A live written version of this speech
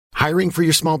Hiring for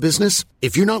your small business?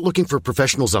 If you're not looking for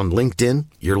professionals on LinkedIn,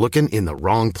 you're looking in the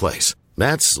wrong place.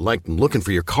 That's like looking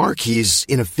for your car keys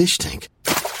in a fish tank.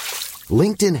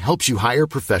 LinkedIn helps you hire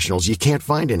professionals you can't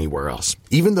find anywhere else,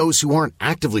 even those who aren't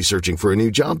actively searching for a new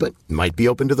job but might be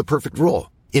open to the perfect role.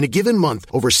 In a given month,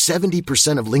 over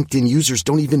 70% of LinkedIn users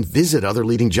don't even visit other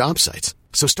leading job sites.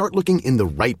 So start looking in the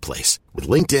right place. With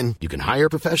LinkedIn, you can hire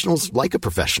professionals like a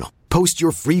professional. Post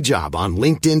your free job on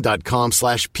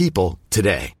linkedin.com/people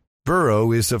today.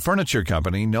 Burrow is a furniture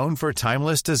company known for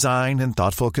timeless design and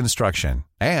thoughtful construction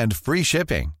and free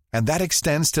shipping, and that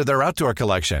extends to their outdoor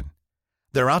collection.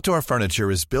 Their outdoor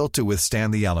furniture is built to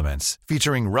withstand the elements,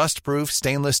 featuring rust-proof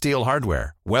stainless steel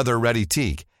hardware, weather-ready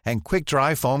teak, and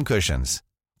quick-dry foam cushions.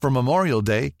 For Memorial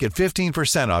Day, get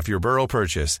 15% off your Burrow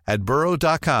purchase at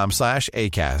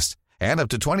burrow.com/ACAST and up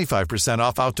to 25%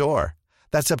 off outdoor.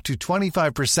 That's up to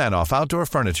 25% off outdoor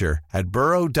furniture at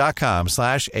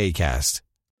burrow.com/ACAST.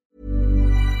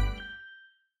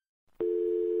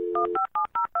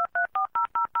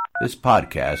 This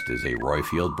podcast is a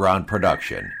Royfield Brown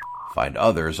production. Find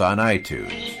others on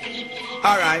iTunes.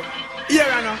 All right. Here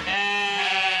I know.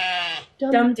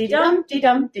 Dumpty dumpty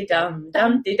dumpty dum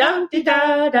dumpty dumpty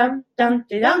da dum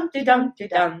dumpty dumpty dumpty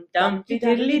dum dumpty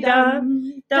diddly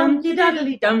dum dumpty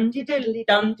diddly dumpty diddly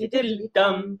dumpty diddly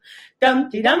dum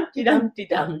dumpty dumpty dumpty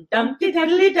dum dumpty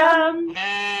diddly dum.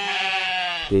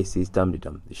 This is Dumpty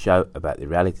Dum, the show about the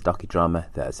reality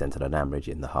docudrama that is centred on Ambridge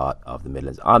in the heart of the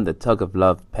Midlands. I'm the tug of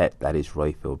love pet that is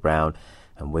Royfield Brown,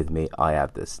 and with me I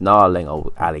have the snarling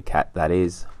old alley cat that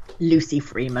is Lucy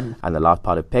Freeman. And the last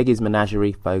part of Peggy's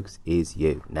menagerie, folks, is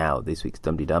you. Now, this week's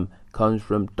Dumpty Dum comes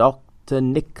from Dr.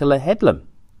 Nicola Headlam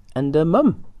and her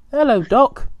mum. Hello,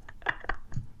 Doc.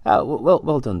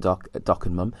 Well done, Doc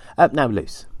and Mum. Now,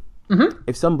 Luce,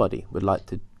 if somebody would like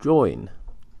to join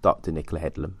Dr. Nicola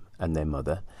Headlam and their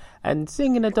mother and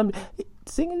sing a Dumpty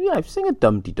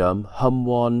Dum, hum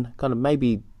one, kind of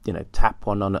maybe tap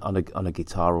one on a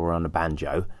guitar or on a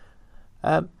banjo,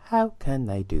 how can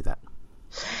they do that?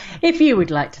 If you would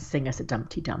like to sing us a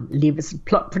Dumpty Dum, leave us a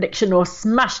plot prediction, or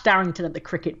smash Darrington at the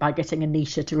cricket by getting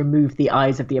Anisha to remove the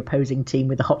eyes of the opposing team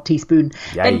with a hot teaspoon,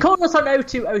 then call us on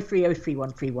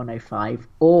 0203031105,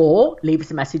 or leave us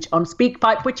a message on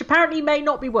SpeakPipe, which apparently may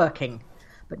not be working,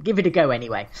 but give it a go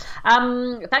anyway.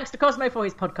 Thanks to Cosmo for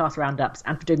his podcast roundups,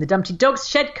 and for doing the Dumpty Dogs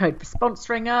Shed Code for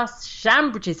sponsoring us,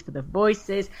 Shambridges for the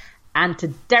voices, and to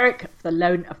Derek for the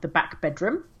loan of the back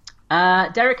bedroom.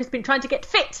 Derek has been trying to get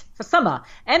fit for summer.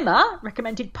 Emma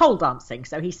recommended pole dancing,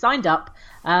 so he signed up,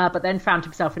 but then found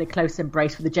himself in a close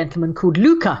embrace with a gentleman called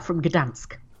Luka from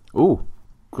Gdansk. Ooh,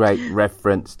 great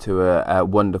reference to a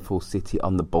wonderful city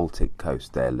on the Baltic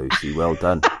coast there, Lucy. Well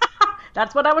done.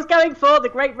 That's what I was going for, the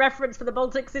great reference for the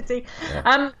Baltic city.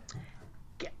 Yeah.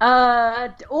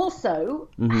 Also,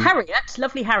 Harriet,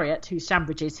 lovely Harriet, who's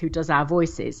Shambridges, who does our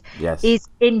voices, is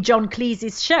in John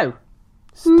Cleese's show.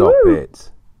 Stop it.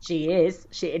 She is.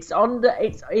 It's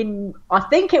in. I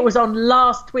think it was on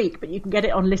last week, but you can get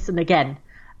it on Listen Again.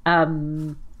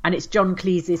 And it's John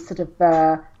Cleese's sort of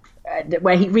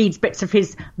where he reads bits of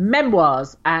his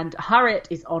memoirs, and Harriet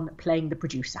is on playing the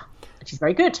producer, and she's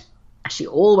very good, as she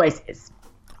always is.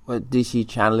 Well, did she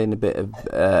channel in a bit of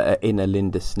inner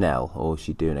Linda Snell, or is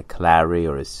she doing a Clary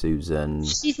or a Susan?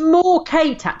 She's more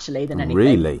Kate actually than anything.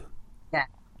 Really?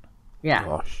 Yeah.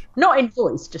 Gosh. Not in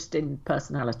voice, just in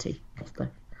personality of the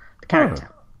character.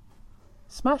 Oh.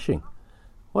 Smashing.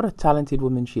 What a talented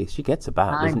woman she is. She gets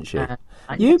about, doesn't she?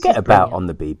 You get about brilliant on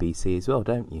the BBC as well,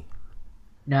 don't you?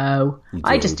 No.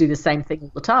 I just do the same thing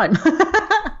all the time.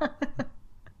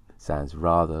 Sounds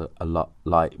rather a lot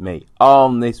like me.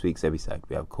 On this week's episode,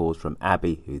 we have calls from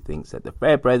Abby, who thinks that the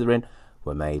Fair Brethren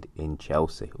were made in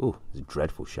Chelsea. Ooh, it's a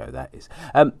dreadful show, that is.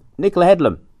 Nicola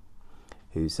Headlam,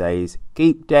 who says,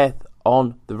 keep death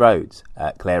on the roads.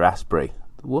 Claire Asprey,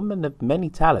 the woman of many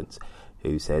talents,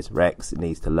 who says Rex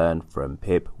needs to learn from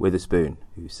Pip Witherspoon,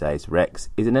 who says Rex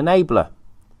is an enabler.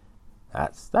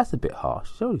 That's a bit harsh.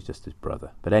 Surely he's just his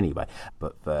brother. But anyway,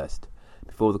 first,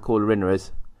 before the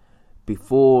caller-inners,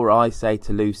 before I say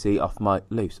to Lucy off my...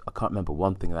 Luce, I can't remember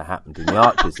one thing that happened in the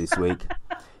Archers this week.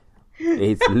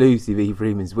 It's Lucy V.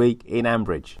 Freeman's Week in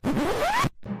Ambridge.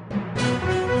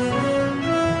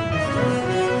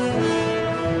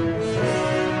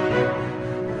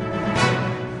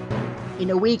 In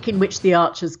a week in which the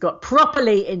Archers got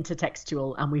properly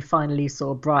intertextual and we finally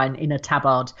saw Brian in a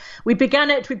tabard. We began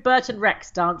it with Bert and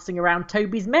Rex dancing around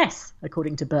Toby's mess,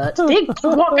 according to Bert.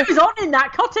 What goes on in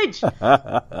that cottage?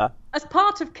 As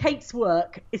part of Kate's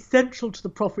work, essential to the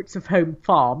profits of Home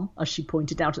Farm, as she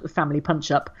pointed out at the family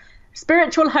punch-up,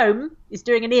 Spiritual Home is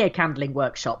doing an ear candling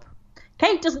workshop.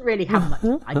 Kate doesn't really have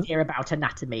much idea about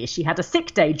anatomy, as she had a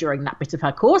sick day during that bit of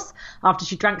her course after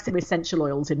she drank some essential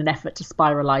oils in an effort to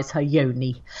spiralise her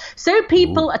yoni. So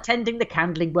people attending the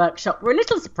candling workshop were a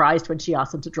little surprised when she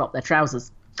asked them to drop their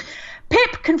trousers.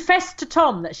 Pip confessed to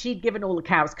Tom that she'd given all the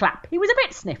cows clap. He was a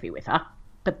bit sniffy with her,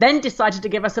 but then decided to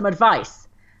give her some advice.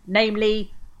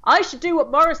 Namely, I should do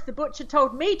what Morris the Butcher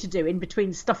told me to do in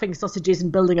between stuffing sausages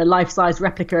and building a life-size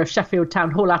replica of Sheffield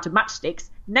Town Hall out of matchsticks.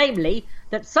 Namely,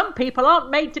 that some people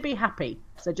aren't made to be happy.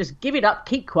 So just give it up,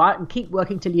 keep quiet and keep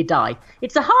working till you die.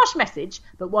 It's a harsh message,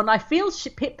 but one I feel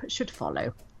Pip should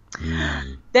follow.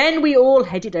 Then we all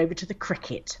headed over to the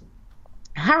cricket.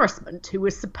 Harassment, who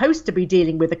was supposed to be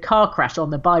dealing with a car crash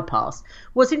on the bypass,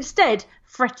 was instead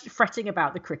fretting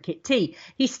about the cricket tee.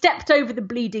 He stepped over the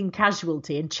bleeding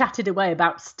casualty and chatted away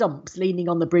about stumps leaning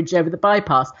on the bridge over the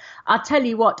bypass. I'll tell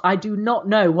you what, I do not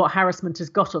know what Harassment has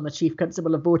got on the Chief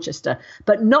Constable of Worcester,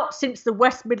 but not since the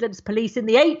West Midlands Police in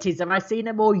the 80s have I seen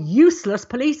a more useless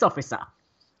police officer.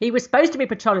 He was supposed to be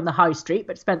patrolling the high street,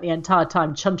 but spent the entire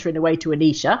time chuntering away to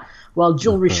Anisha, while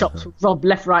jewellery shops were robbed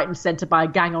left, right and centre by a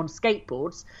gang on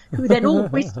skateboards, who then all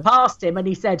whizzed past him and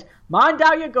he said, mind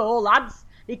how you go, lads.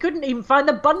 He couldn't even find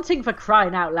the bunting for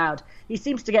crying out loud. He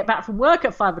seems to get back from work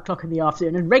at 5 o'clock in the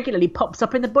afternoon and regularly pops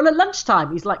up in the Bull at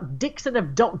lunchtime. He's like Dixon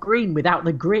of Dock Green without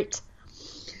the grit.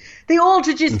 The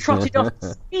Aldridges trotted off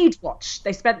to speed watch.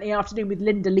 They spent the afternoon with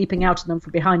Linda leaping out at them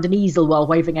from behind an easel while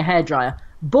waving a hairdryer.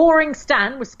 Boring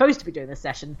Stan was supposed to be doing the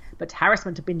session, but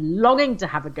Harassment had been longing to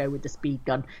have a go with the speed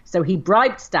gun, so he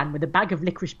bribed Stan with a bag of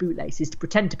licorice bootlaces to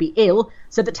pretend to be ill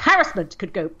so that Harassment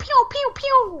could go pew, pew,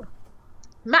 pew.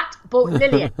 Matt bought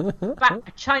Lillian back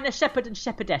a China Shepherd and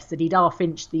Shepherdess that he'd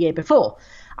half-inched the year before.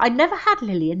 I never had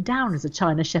Lillian down as a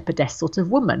China Shepherdess sort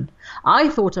of woman. I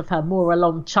thought of her more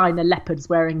along China leopards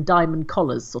wearing diamond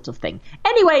collars sort of thing.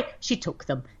 Anyway, she took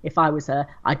them. If I was her,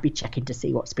 I'd be checking to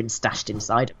see what's been stashed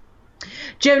inside.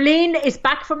 Jolene is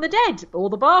back from the dead,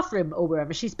 or the bathroom, or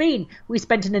wherever she's been. We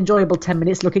spent an enjoyable 10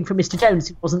 minutes looking for Mr. Jones,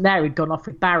 who wasn't there. He'd gone off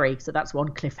with Barry, so that's one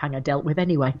cliffhanger dealt with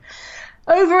anyway.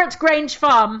 Over at Grange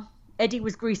Farm, Eddie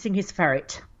was greasing his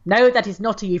ferret. No, that is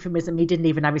not a euphemism. He didn't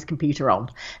even have his computer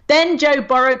on. Then Joe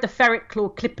borrowed the ferret claw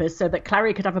clippers so that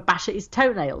Clary could have a bash at his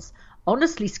toenails.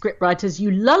 Honestly, scriptwriters,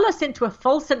 you lull us into a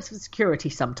false sense of security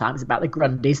sometimes about the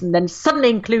Grundys and then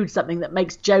suddenly include something that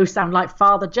makes Joe sound like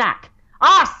Father Jack.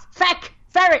 Arse! Feck!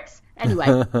 Ferrets!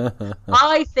 Anyway,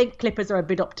 I think clippers are a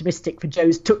bit optimistic for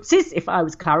Joe's tootsies. If I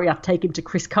was Clary, I'd take him to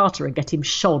Chris Carter and get him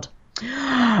shod.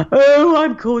 Oh,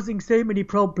 I'm causing so many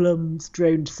problems,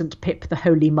 droned St. Pip, the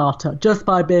holy martyr. Just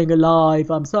by being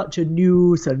alive, I'm such a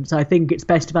nuisance. I think it's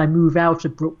best if I move out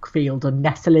of Brookfield and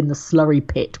nestle in the slurry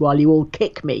pit while you all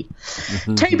kick me.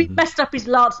 Toby messed up his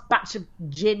last batch of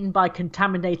gin by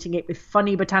contaminating it with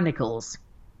funny botanicals.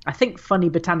 I think funny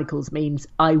botanicals means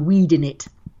I weed in it.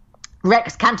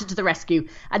 Rex cantered to the rescue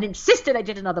and insisted they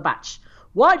did another batch.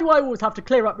 Why do I always have to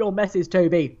clear up your messes,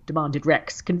 Toby? Demanded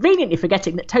Rex, conveniently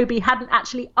forgetting that Toby hadn't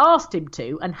actually asked him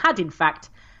to and had, in fact,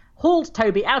 hauled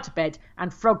Toby out of bed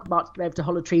and frog marched him over to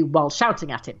Hollow Tree while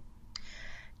shouting at him.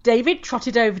 David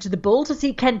trotted over to the Bull to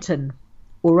see Kenton.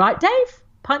 All right, Dave?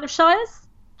 Pint of Shires?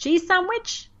 Cheese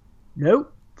sandwich? No,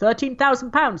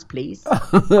 £13,000, please.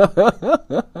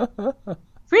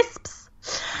 Crisps?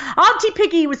 Auntie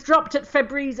Piggy was dropped at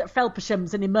Febreze at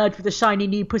Felpersham's and emerged with a shiny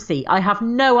new pussy. I have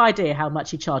no idea how much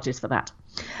he charges for that.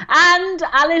 And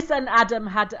Alice and Adam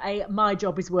had a my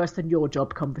job is worse than your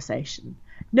job conversation.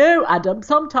 No, Adam,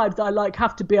 sometimes I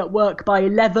have to be at work by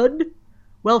 11.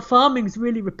 Well, farming's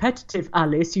really repetitive,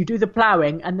 Alice. You do the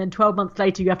ploughing and then 12 months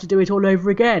later you have to do it all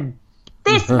over again.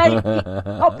 This made me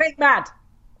hopping mad.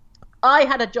 I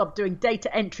had a job doing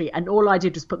data entry and all I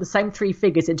did was put the same 3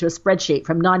 figures into a spreadsheet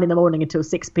from 9 in the morning until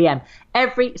 6 p.m.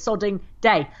 every sodding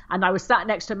day. And I was sat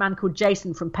next to a man called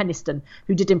Jason from Penistone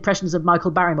who did impressions of Michael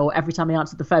Barrymore every time he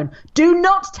answered the phone. Do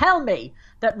not tell me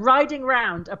that riding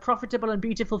round a profitable and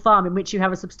beautiful farm in which you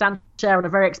have a substantial share on a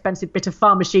very expensive bit of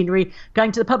farm machinery,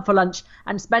 going to the pub for lunch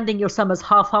and spending your summers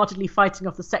half-heartedly fighting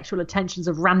off the sexual attentions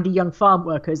of randy young farm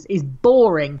workers is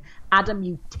boring. Adam,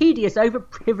 you tedious,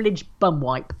 overprivileged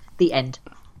bumwipe. The end.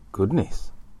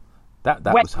 Goodness. That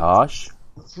was harsh.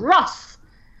 Rough.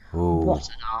 Ooh. What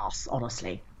an arse,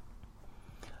 honestly.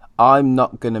 I'm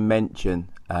not going to mention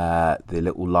the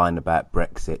little line about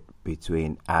Brexit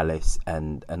between Alice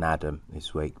and Adam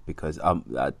this week because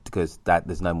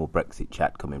there's no more Brexit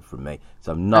chat coming from me.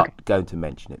 So I'm not going to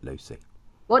mention it, Lucy.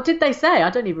 What did they say?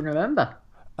 I don't even remember.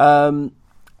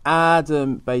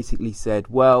 Adam basically said,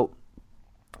 well,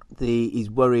 he's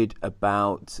worried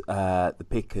about the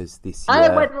pickers this year. I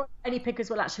don't know whether any pickers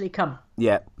will actually come.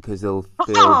 Yeah, because they'll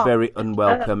feel very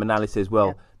unwelcome. And Alice says,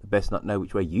 well, they best not know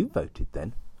which way you voted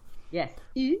then. Yes.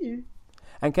 Ew.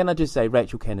 And can I just say,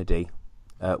 Rachel Kennedy,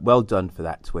 well done for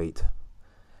that tweet.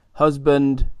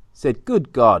 Husband said,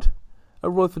 good God, are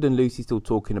Royford and Lucy still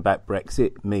talking about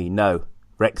Brexit? Me, no.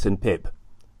 Rex and Pip.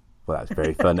 Well, that was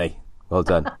very funny. Well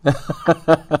done.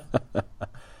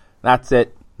 That's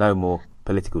it. No more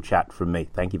political chat from me.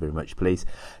 Thank you very much, please.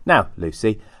 Now,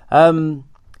 Lucy,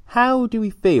 how do we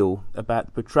feel about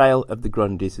the portrayal of the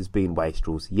Grundys as being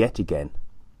wastrels yet again?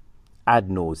 Ad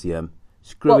nauseum.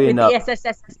 Screwing up. The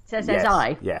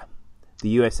SSSI? Yes, yeah.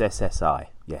 The USSSI,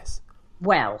 yes.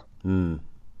 Well.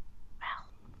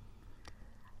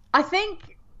 I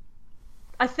think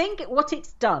what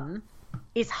it's done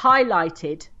is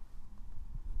highlighted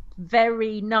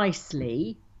very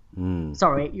nicely.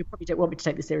 Sorry, you probably don't want me to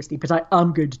take this seriously, but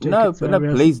I'm going to take it seriously.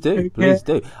 No, please do. Please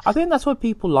do. I think that's what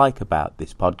people like about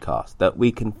this podcast, that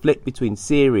we can flip between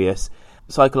serious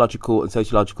psychological and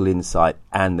sociological insight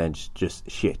and then just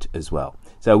shit as well.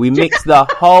 So we mix the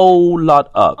whole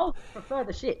lot up. Oh, prefer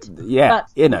the shit. Yeah,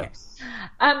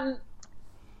 but,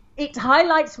 it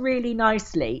highlights really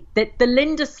nicely that the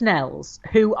Linda Snells,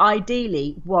 who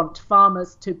ideally want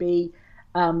farmers to be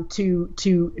in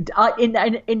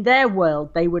their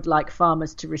world, they would like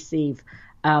farmers to receive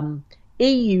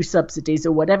EU subsidies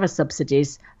or whatever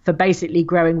subsidies for basically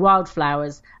growing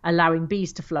wildflowers, allowing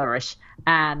bees to flourish,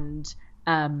 and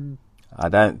I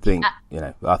don't think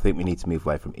I think we need to move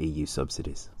away from EU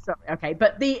subsidies. Sorry, okay,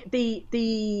 but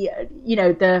the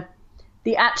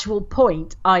actual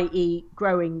point, i.e.,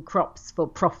 growing crops for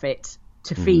profit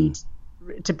to feed.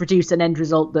 To produce an end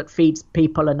result that feeds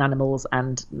people and animals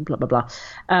and blah blah blah.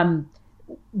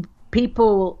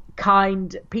 People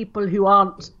who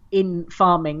aren't in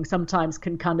farming sometimes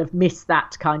can kind of miss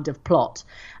that kind of plot,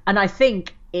 and I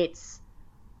think it's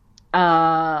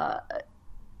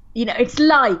it's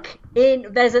like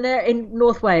in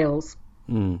North Wales.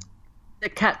 The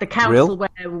council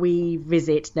where we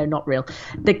visit, no, not real.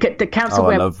 The council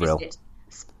where we visit,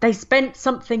 they spent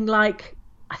something like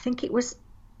I think it was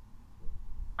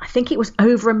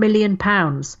over £1 million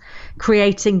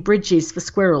creating bridges for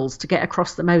squirrels to get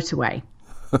across the motorway.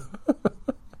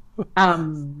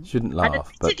 Shouldn't laugh. And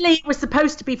admittedly, it was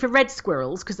supposed to be for red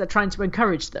squirrels because they're trying to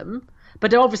encourage them.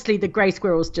 But obviously, the grey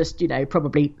squirrels just,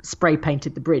 probably spray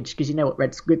painted the bridge because you know what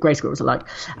grey squirrels are like.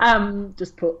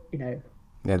 Just put, Yeah,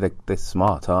 they're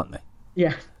smart, aren't they?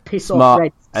 Yeah, piss smart off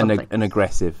red. And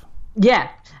aggressive. Yeah.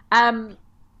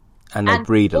 And they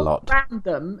breed a lot. Around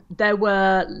them, there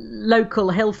were local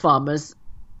hill farmers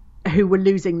who were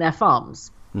losing their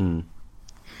farms. And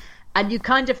you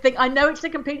kind of think, I know it's a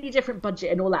completely different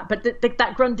budget and all that, but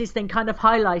that Grundys thing kind of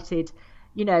highlighted,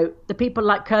 the people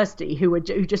like Kirsty who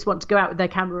just want to go out with their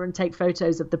camera and take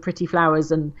photos of the pretty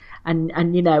flowers and bang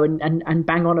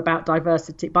on about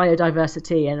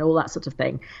biodiversity and all that sort of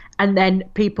thing. And then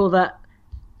people that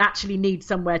actually need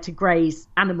somewhere to graze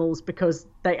animals because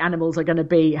the animals are going to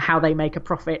be how they make a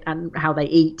profit and how they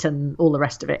eat and all the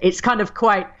rest of it. It's kind of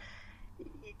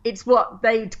it's what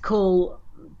they'd call,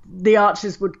 the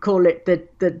Archers would call it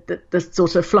the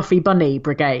sort of fluffy bunny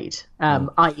brigade,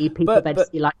 i.e. people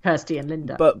basically like Kirsty and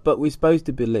Linda. But we're supposed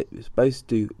to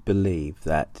believe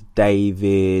that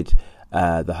David,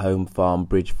 the Home Farm,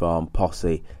 Bridge Farm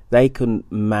posse, they can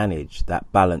manage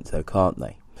that balance though, can't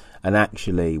they? And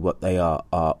actually what they are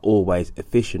always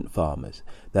efficient farmers,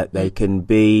 that they can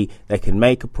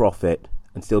make a profit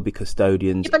and still be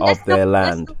custodians of their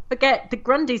land. Let's not forget, the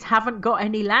Grundys haven't got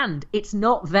any land. It's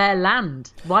not their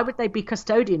land. Why would they be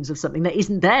custodians of something that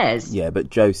isn't theirs? Yeah,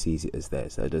 but Joe sees it as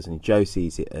theirs, though, doesn't he? Joe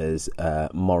sees it as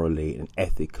morally and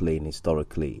ethically and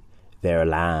historically their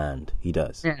land. He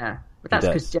does. Yeah, but that's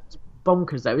because Joe's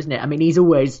bonkers, though, isn't it? I mean, he's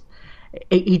always...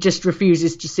 He just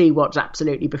refuses to see what's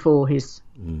absolutely before his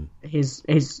face.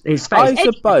 I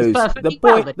suppose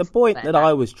the point that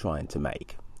I was trying to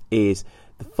make is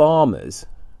the farmers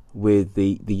with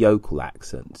the yokel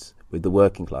accents, with the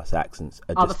working class accents,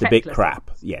 are just a bit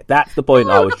crap. Yeah, that's the point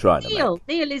I was trying to make.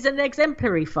 Neil is an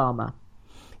exemplary farmer.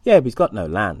 Yeah, but he's got no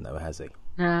land though, has he?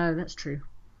 No, that's true.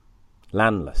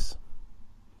 Landless.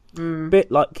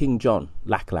 Bit like King John,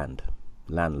 Lackland,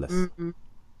 landless.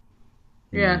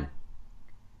 Yeah.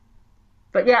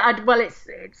 But yeah,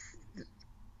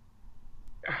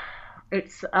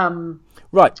 it's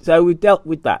right. So we've dealt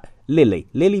with that. Lily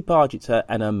Pargeter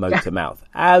and her motor mouth.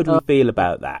 How do we feel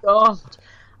about that?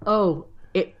 Oh,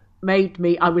 it made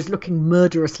me. I was looking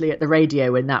murderously at the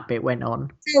radio when that bit went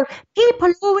on. So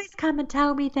people always come and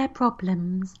tell me their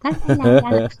problems. I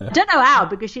don't know how,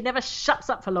 because she never shuts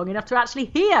up for long enough to actually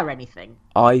hear anything.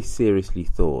 I seriously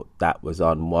thought that was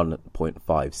on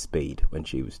 1.5 speed when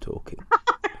she was talking.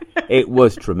 It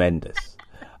was tremendous.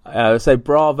 So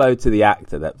bravo to the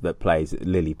actor that plays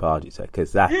Lily Pardew,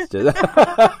 because that's just...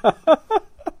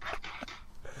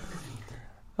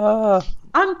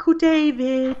 Uncle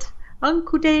David.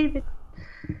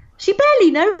 She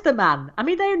barely knows the man. I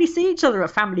mean, they only see each other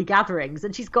at family gatherings,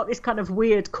 and she's got this kind of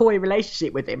weird, coy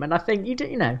relationship with him. And I think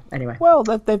anyway. Well,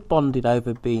 they've bonded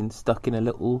over being stuck in a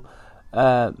little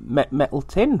metal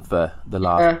tin for the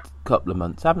last couple of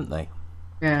months, haven't they?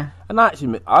 Yeah. And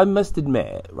actually, I must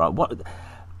admit, right,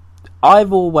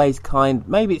 I've always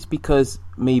maybe it's because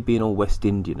me being all West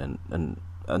Indian and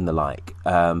the like,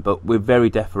 but we're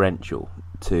very deferential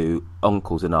to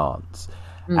uncles and aunts,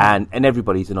 and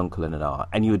everybody's an uncle and an aunt,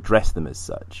 and you address them as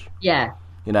such. Yeah.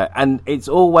 And it's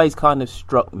always kind of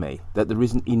struck me that there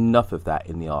isn't enough of that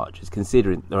in the Archers,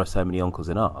 considering there are so many uncles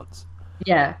and aunts.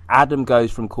 Yeah. Adam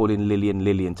goes from calling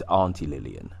Lillian to Auntie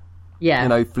Lillian.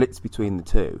 Yeah. Flits between the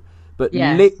two. But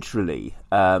literally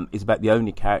is about the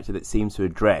only character that seems to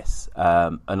address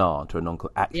an aunt or an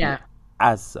uncle actually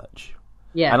as such.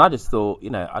 Yeah. And I just thought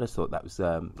that was,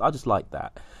 I just like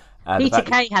that. Peter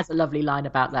Kay has a lovely line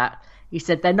about that. He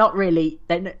said,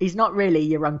 he's not really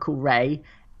your Uncle Ray.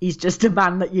 He's just a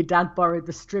man that your dad borrowed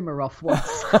the strimmer off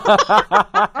once.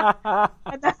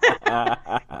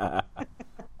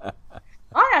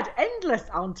 I had endless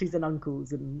aunties and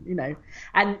uncles, and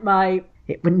and we're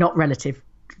not relative,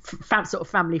 sort of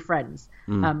family friends.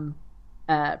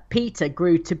 Peter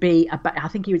grew to be about, I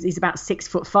think he's about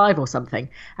 6'5" or something,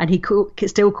 and he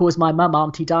still calls my mum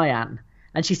Auntie Diane,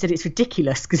 and she said it's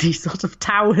ridiculous because he sort of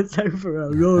towers over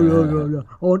her. No,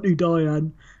 Auntie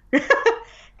Diane.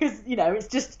 Because it's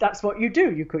just that's what you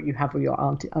do. You have with your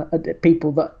auntie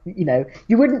people that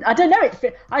you wouldn't. I don't know.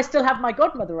 I still have my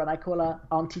godmother and I call her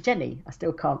Auntie Jenny. I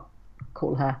still can't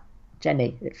call her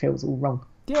Jenny. It feels all wrong.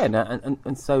 Yeah, no,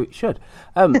 and so it should.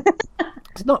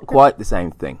 It's not quite the same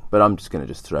thing, but I'm just going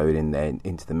to throw it in there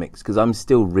into the mix because I'm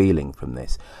still reeling from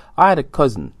this. I had a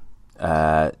cousin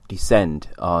descend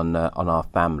on our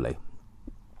family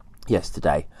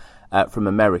yesterday from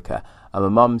America. And my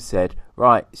mum said,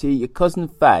 right, see your cousin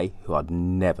Faye, who I'd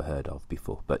never heard of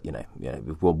before, but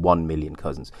we've got 1 million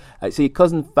cousins. So your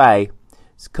cousin Faye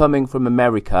is coming from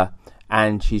America,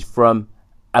 and she's from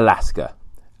Alaska.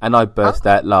 And I burst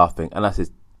out laughing, and I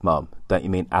said, Mum, don't you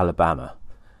mean Alabama?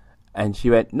 And she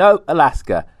went, no,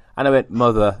 Alaska. And I went,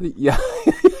 Mother, yeah,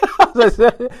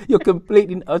 you're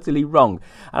completely and utterly wrong.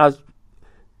 And I was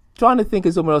trying to think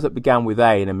of somewhere else that began with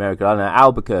A in America. I don't know,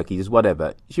 Albuquerque, just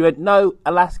whatever. She went, no,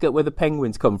 Alaska, where the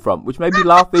penguins come from, which made me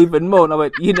laugh even more. And I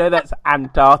went, that's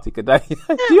Antarctica, don't you?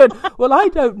 She went, well, I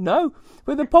don't know.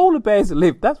 Where the polar bears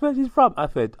live, that's where she's from. I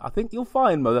said, I think you'll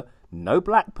find, Mother, no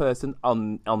black person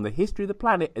on the history of the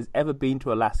planet has ever been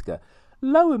to Alaska.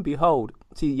 Lo and behold,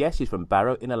 yes, she's from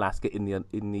Barrow in Alaska in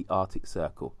the Arctic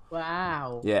Circle.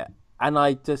 Wow. Yeah. And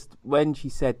when she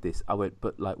said this, I went,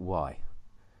 but why?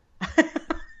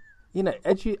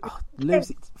 And she, Liz,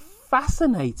 it's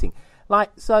fascinating.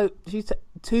 So she's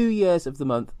 2 years of the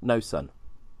month, no sun.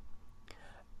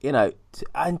 And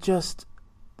just,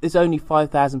 there's only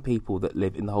 5,000 people that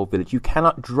live in the whole village. You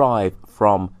cannot drive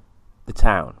from the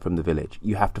town, from the village.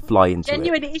 You have to fly into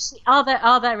Genuinely, it.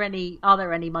 Are there any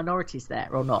minorities there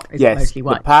or not? Is yes, it mostly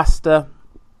white? The pastor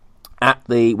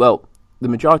the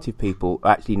majority of people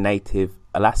are actually native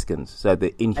Alaskans, so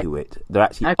the Inuit. They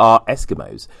actually are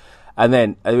Eskimos. And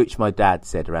then, which my dad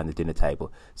said around the dinner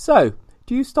table, so,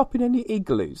 do you stop in any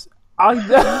igloos?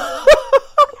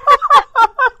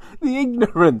 The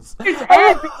ignorance. It's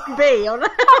Airbnb on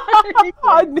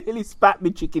I nearly spat my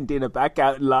chicken dinner back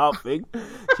out laughing.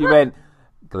 She went,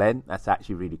 Glenn, that's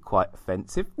actually really quite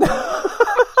offensive.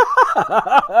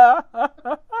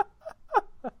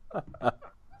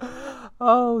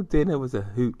 Oh, dinner was a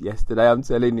hoot yesterday, I'm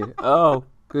telling you. Oh,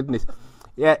 goodness.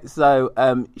 Yeah, so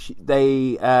she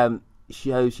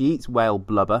eats whale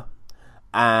blubber,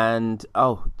 and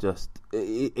I'm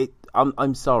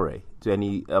sorry to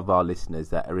any of our listeners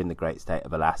that are in the great state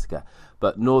of Alaska,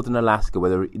 but northern Alaska,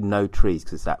 where there are no trees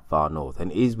because it's that far north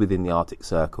and is within the Arctic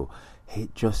Circle,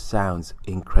 it just sounds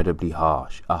incredibly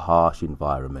harsh, a harsh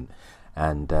environment.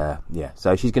 And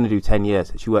so she's going to do 10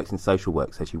 years. She works in social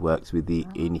work, so she works with the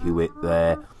Inuit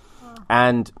there.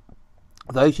 And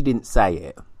though she didn't say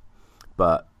it,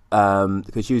 but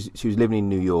because she was living in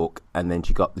New York and then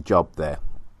she got the job there,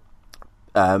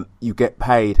 you get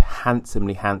paid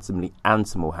handsomely, and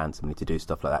some more handsomely to do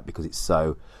stuff like that because it's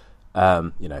so,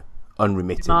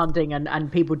 unremitting, demanding, and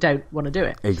people don't want to do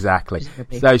it. Exactly.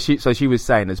 So she was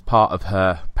saying, as part of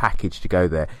her package to go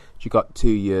there, she got 2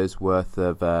 years worth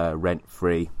of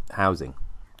rent-free housing.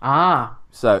 Ah.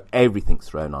 So everything's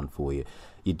thrown on for you.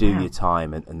 You do your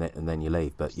time and then you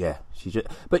leave. But yeah,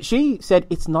 she said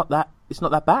it's not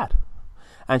that bad.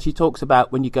 And she talks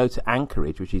about when you go to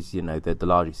Anchorage, which is, the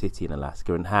largest city in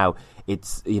Alaska, and how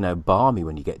it's, balmy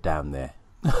when you get down there.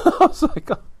 I was like,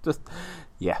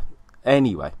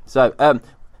 Anyway, so,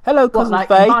 hello, Cousin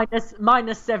Faye.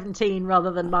 Minus 17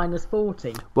 rather than minus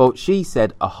 40. Well, she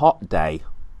said a hot day,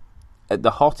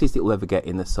 the hottest it will ever get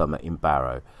in the summer in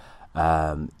Barrow,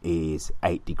 is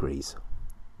 8 degrees.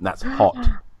 And that's hot.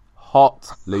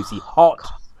 Hot, Lucy, hot.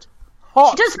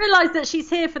 Hot. She does realise that she's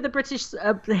here for the British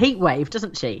heat wave,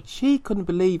 doesn't she? She couldn't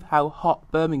believe how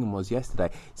hot Birmingham was yesterday.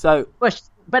 So, well, she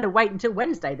better wait until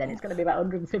Wednesday then. It's going to be about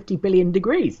 150 billion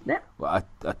degrees. Yeah. Well,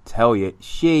 I tell you,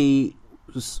 she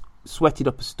was sweated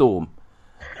up a storm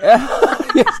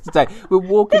yesterday. We're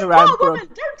walking around. Woman,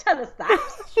 don't tell us that.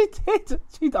 She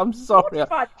did. I'm sorry.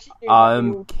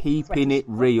 I'm keeping it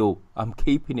real.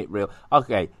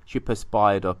 Okay, she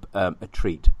perspired up a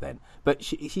treat then. But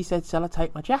she said, shall I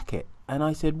take my jacket? And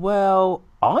I said, well,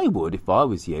 I would if I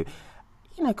was you.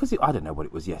 Because I don't know what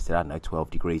it was yesterday. I don't know, 12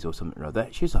 degrees or something or other.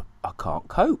 She was like, I can't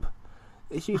cope.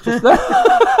 She's just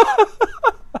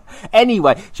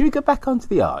Anyway, should we go back onto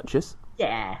the Archers?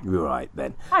 Yeah. Right,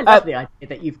 then. I love the idea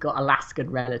that you've got Alaskan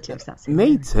relatives. That's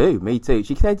me too.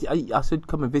 She said, I should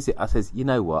come and visit. I says, you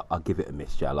know what? I'll give it a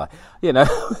miss, shall I?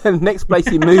 The next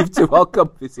place you move to, I'll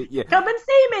come visit you. Come and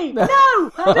see me. No,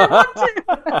 I don't want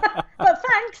to. But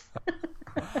thanks.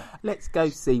 Let's go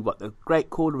see what the great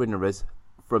caller-inners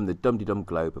from the Dum Dum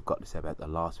Globe have got to say about the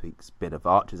last week's bit of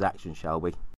Archer's action, shall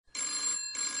we?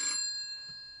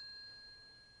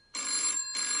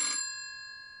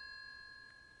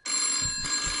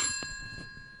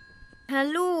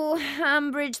 Hello,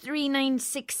 Ambridge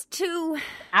 3962.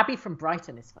 Abby from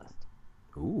Brighton is first.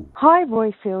 Ooh. Hi,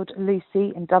 Royfield,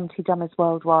 Lucy, and Dumpty Dummers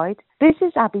worldwide. This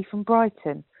is Abby from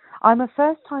Brighton. I'm a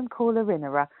first-time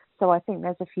caller-innerer, so I think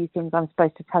there's a few things I'm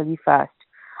supposed to tell you first.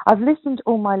 I've listened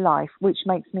all my life, which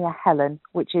makes me a Helen,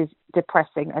 which is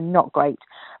depressing and not great.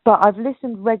 But I've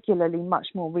listened regularly much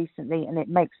more recently, and it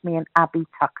makes me an Abby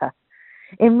Tucker.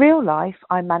 In real life,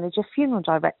 I manage a funeral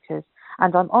directors,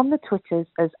 and I'm on the Twitters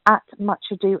as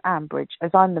 @MuchAdoAmbridge,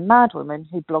 as I'm the madwoman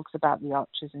who blogs about the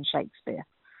Archers and Shakespeare.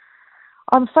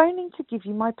 I'm phoning to give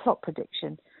you my plot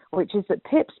prediction, which is that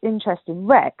Pip's interest in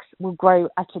Rex will grow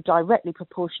at a directly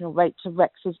proportional rate to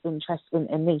Rex's interest in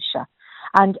Anisha.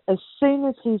 And as soon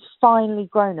as he's finally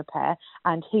grown a pair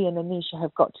and he and Anisha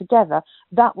have got together,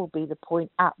 that will be the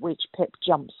point at which Pip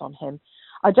jumps on him.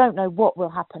 I don't know what will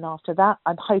happen after that.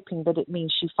 I'm hoping that it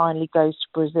means she finally goes to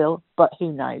Brazil, but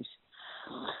who knows?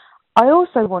 I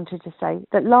also wanted to say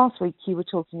that last week you were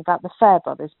talking about the Fair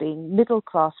brothers being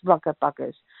middle-class rugger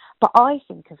buggers, but I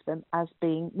think of them as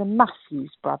being the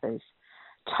Matthews brothers.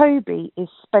 Toby is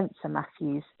Spencer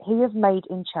Matthews. He is made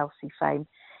in Chelsea fame.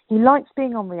 He likes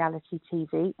being on reality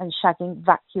TV and shagging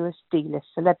vacuous D-list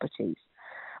celebrities.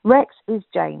 Rex is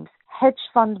James, hedge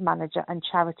fund manager and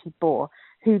charity bore,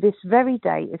 who this very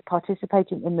day is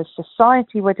participating in the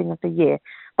Society Wedding of the Year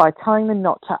by tying the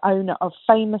knot to owner of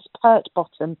famous pert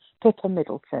bottom Pippa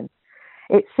Middleton.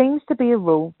 It seems to be a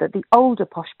rule that the older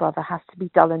posh brother has to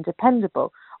be dull and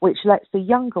dependable, which lets the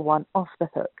younger one off the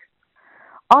hook.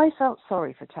 I felt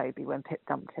sorry for Toby when Pip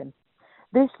dumped him.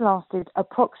 This lasted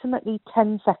approximately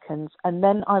 10 seconds, and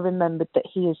then I remembered that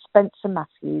he is Spencer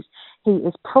Matthews. He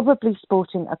is probably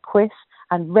sporting a quiff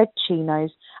and red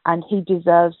chinos, and he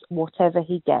deserves whatever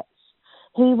he gets.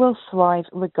 He will thrive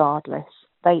regardless.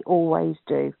 They always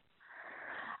do.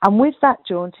 And with that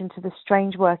jaunt into the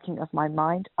strange working of my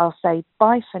mind, I'll say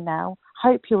bye for now.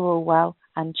 Hope you're all well,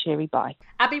 and cheery bye.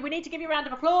 Abby, we need to give you a round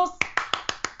of applause.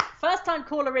 First time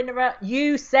caller innerer,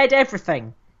 you said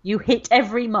everything. You hit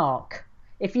every mark.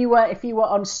 If you were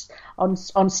on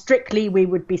Strictly, we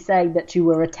would be saying that you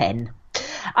were a 10.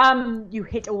 You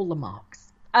hit all the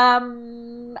marks.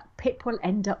 Pip will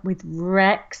end up with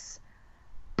Rex,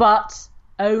 but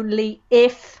only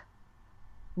if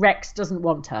Rex doesn't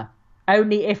want her.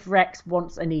 Only if Rex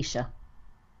wants Anisha.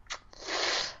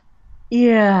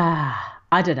 Yeah,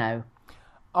 I don't know.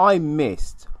 I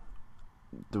missed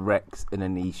the Rex and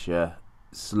Anisha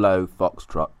slow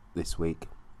foxtrot this week.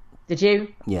 Did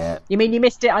you? Yeah. You mean you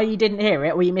missed it or you didn't hear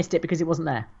it, or you missed it because it wasn't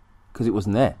there? Because it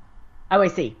wasn't there. Oh, I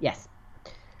see. Yes.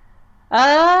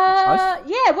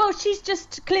 Yeah, well, she's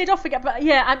just cleared off again. But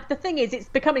yeah, the thing is, it's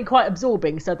becoming quite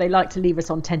absorbing, so they like to leave us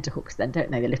on tenterhooks then,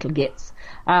 don't they, the little gits?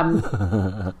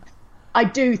 I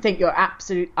do think you're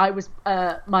absolute... I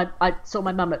saw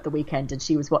my mum at the weekend and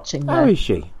she was watching... How is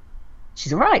she?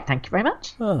 She's all right, thank you very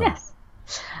much. Oh. Yes.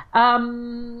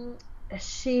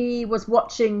 she was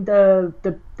watching the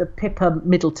Pippa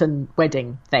Middleton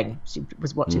wedding thing. She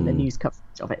was watching the news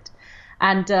coverage of it,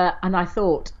 and I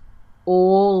thought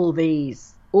all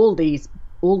these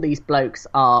blokes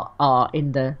are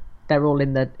in the. They're all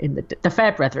in the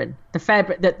Fair Brethren.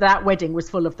 That wedding was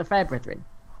full of the Fair Brethren.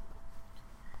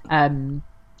 And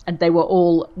they were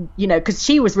all, because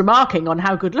she was remarking on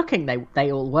how good looking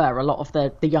they all were, a lot of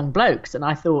the young blokes. And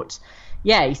I thought,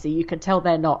 yeah, you see, you can tell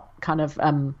they're not kind of,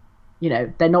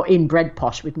 they're not inbred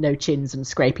posh with no chins and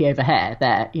scrapey over hair.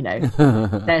 They're,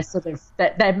 they're sort of,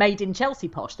 they're made in Chelsea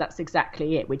posh. That's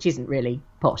exactly it, which isn't really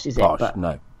posh, is it? Posh,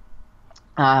 no.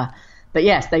 But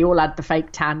yes, they all had the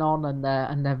fake tan on and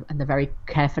the very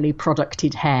carefully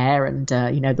producted hair and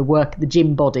the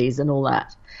gym bodies and all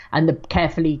that, and the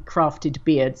carefully crafted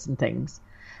beards and things.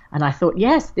 And I thought,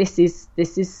 yes, this is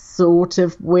sort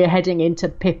of we're heading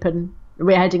into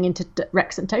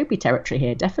Rex and Toby territory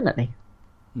here, definitely.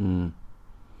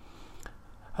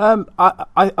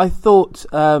 I thought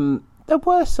there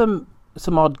were some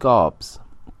odd garbs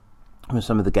from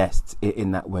some of the guests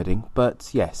in that wedding, but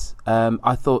yes,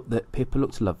 I thought that Pippa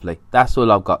looked lovely. That's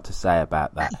all I've got to say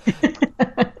about that.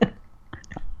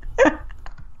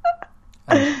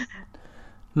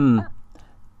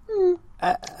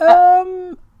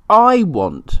 I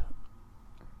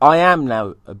am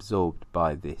now absorbed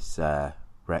by this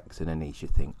Rex and Anisha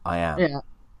thing. I am. Yeah.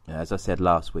 As I said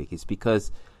last week, it's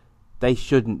because they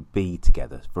shouldn't be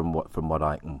together from what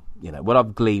I can, what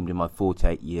I've gleaned in my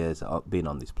 48 years of being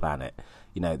on this planet.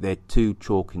 They're too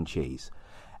chalk and cheese.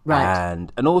 Right.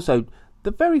 And also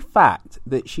the very fact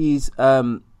that she's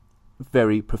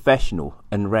very professional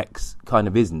and Rex kind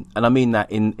of isn't. And I mean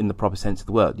that in the proper sense of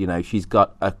the word. She's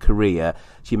got a career.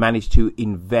 She managed to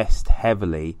invest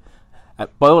heavily,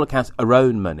 by all accounts, her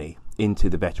own money into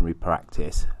the veterinary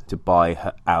practice to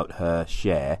buy out her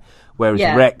share, whereas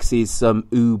Rex is some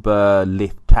Uber,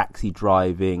 Lyft, taxi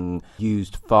driving,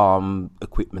 used farm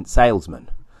equipment salesman.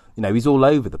 He's all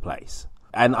over the place.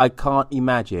 And I can't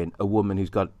imagine a woman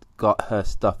who's got her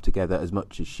stuff together as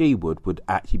much as she would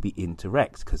actually be into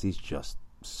Rex, because he's just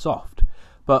soft.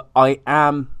 But I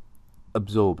am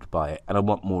absorbed by it, and I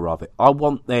want more of it. I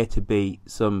want there to be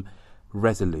some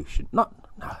resolution. Not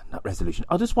resolution.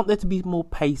 I just want there to be more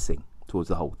pacing towards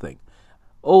the whole thing.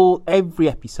 Every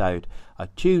episode, I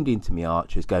tuned into my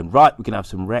Archers going, right, we can have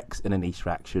some Rex and Anisha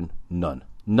action. None.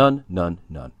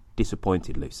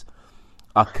 Disappointed, Luce.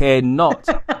 I care not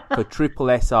for triple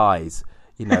SIs.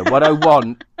 What I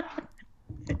want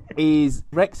is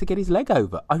Rex to get his leg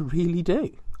over. I really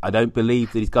do. I don't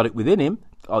believe that he's got it within him.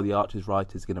 The Archers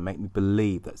writer's going to make me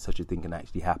believe that such a thing can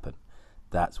actually happen.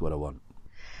 That's what I want.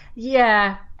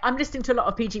 Yeah, I'm listening to a lot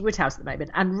of PG Woodhouse at the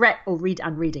moment, and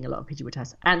reading a lot of PG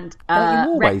Woodhouse, and you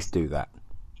always do that.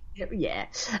 Yeah,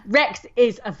 Rex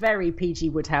is a very PG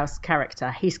Woodhouse character.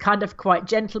 He's kind of quite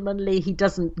gentlemanly. He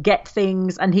doesn't get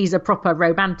things, and he's a proper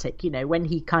romantic. When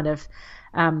he kind of,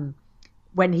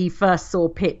 when he first saw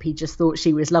Pip, he just thought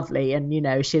she was lovely,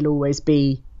 and she'll always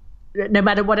be, no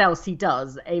matter what else he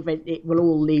does, even it will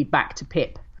all lead back to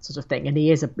Pip, sort of thing. And he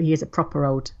is a proper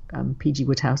old PG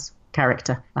Woodhouse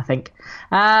character, I think.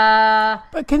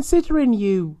 But considering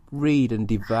you read and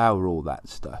devour all that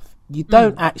stuff, you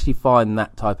don't actually find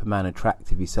that type of man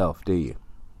attractive yourself, do you?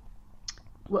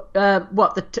 What,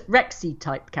 the Rexy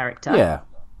type character? Yeah.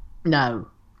 No,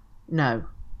 not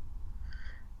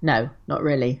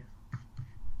really.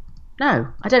 No,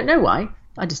 I don't know why.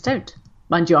 I just don't.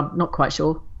 Mind you, I'm not quite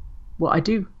sure what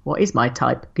is my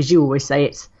type, because you always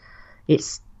say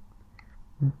it's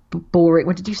boring.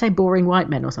 What did you say? Boring white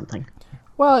men or something?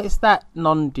 Well, it's that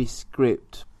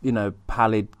nondescript,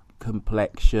 pallid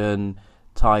complexion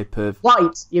type of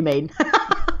white. You mean?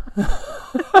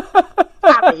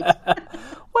 Pallid.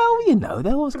 Well,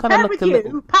 they always kind of look a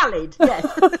little pallid. Yes.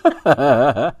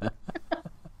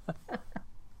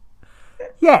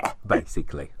 Yeah,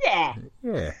 basically. Yeah.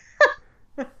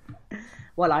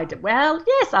 Well,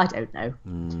 yes, I don't know,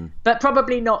 but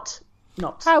probably not.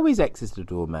 How is Exeter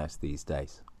Dormouse these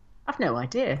days? I've no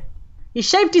idea. He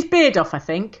shaved his beard off, I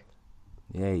think.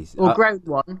 Yeah, or grown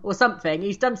one, or something.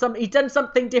 He's done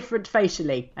something different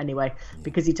facially, anyway,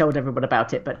 because he told everyone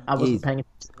about it. But I wasn't paying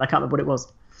attention. I can't remember what it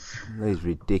was. He's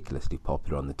ridiculously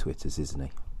popular on the Twitters,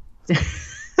 isn't he?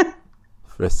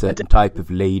 For a certain type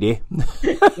of lady.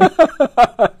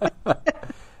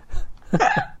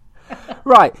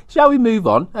 Right, shall we move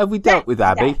on? Have we dealt with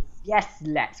Abby? Yes,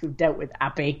 let's. We've dealt with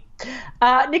Abby.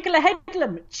 Nicola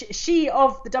Headlam, she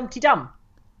of the Dumpty Dum.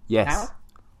 Yes. Now?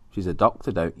 She's a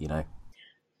doctor, don't you know?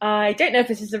 I don't know if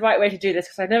this is the right way to do this,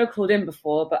 because I've never called in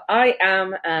before, but I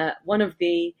am one of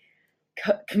the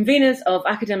conveners of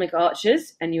Academic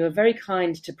Archers, and you were very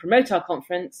kind to promote our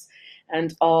conference,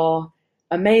 and our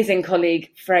amazing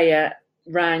colleague Freya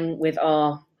rang with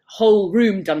our whole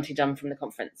room Dumpty Dum from the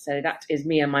conference. So that is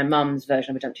me and my mum's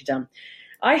version of a Dumpty Dum.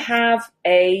 I have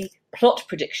a plot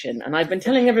prediction, and I've been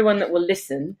telling everyone that will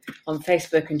listen on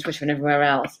Facebook and Twitter and everywhere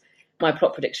else my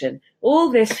plot prediction. All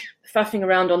this faffing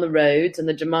around on the roads and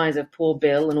the demise of poor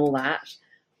Bill and all that,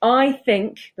 I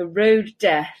think the road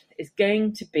death is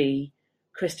going to be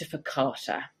Christopher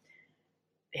Carter.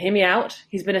 Hear me out.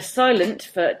 He's been a silent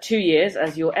for 2 years,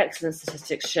 as your excellent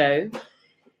statistics show.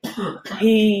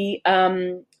 There's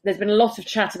been a lot of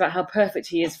chat about how perfect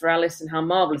he is for Alice and how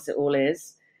marvellous it all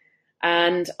is.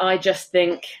 And I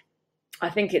think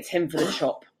it's him for the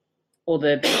chop. Or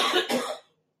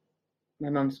my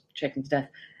mum's choking to death.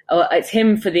 Oh, it's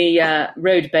him for the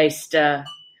road-based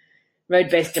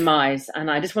demise.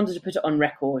 And I just wanted to put it on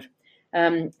record.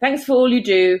 Thanks for all you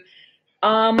do.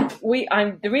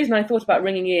 The reason I thought about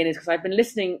ringing in is because I've been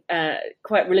listening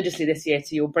quite religiously this year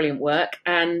to your brilliant work,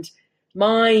 and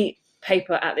my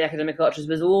paper at the Academic Archers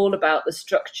was all about the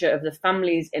structure of the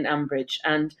families in Ambridge,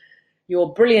 and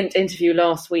your brilliant interview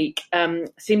last week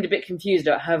seemed a bit confused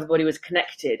about how everybody was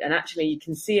connected, and actually you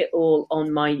can see it all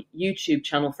on my YouTube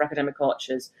channel for Academic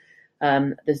Archers.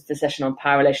 There's the session on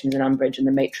power relations in Ambridge and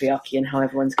the matriarchy and how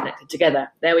everyone's connected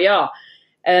together. There we are.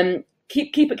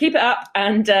 Keep it up,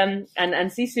 and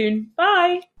see you soon.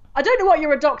 Bye. I don't know what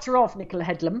you're a doctor of, Nicola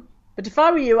Headlam, but if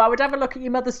I were you, I would have a look at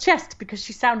your mother's chest because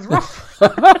she sounds rough.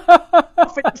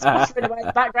 Off in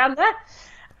the background there.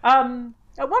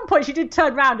 At one point, she did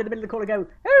turn round in the middle of the call and go,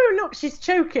 "Oh, look, she's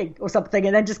choking," or something,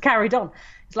 and then just carried on.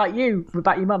 It's like you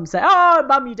about your mum say, "Oh,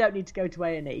 mum, you don't need to go to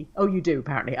A&E." Oh, you do,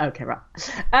 apparently. Okay, right.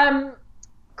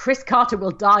 Chris Carter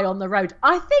will die on the road.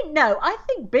 I think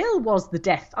Bill was the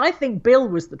death. I think Bill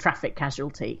was the traffic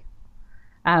casualty.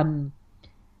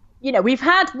 We've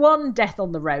had one death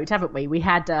on the road, haven't we? We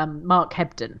had Mark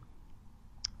Hebden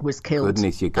was killed.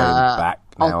 Goodness, you're going back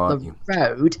now, aren't you?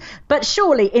 Road. But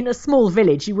surely in a small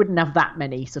village you wouldn't have that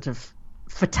many sort of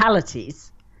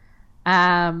fatalities.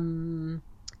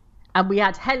 And we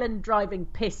had Helen driving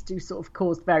pissed, who sort of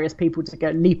caused various people to go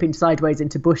leaping sideways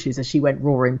into bushes as she went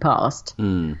roaring past.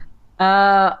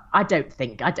 I don't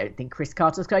think Chris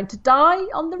Carter's going to die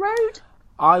on the road.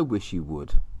 I wish you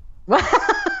would.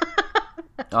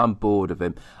 I'm bored of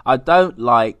him. I don't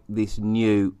like this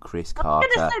new Chris Carter.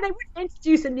 I'm going to say they wouldn't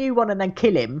introduce a new one and then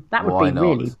kill him. That would be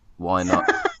really... Why not?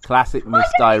 Classic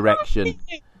misdirection.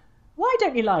 Why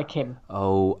don't you like him?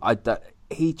 Oh, I don't...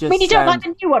 He just you don't like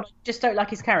the new one, you just don't like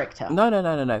his character?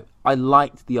 No. I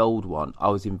liked the old one. I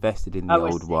was invested in the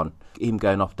old one. Him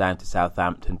going off down to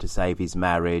Southampton to save his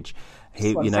marriage.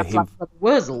 Him. Like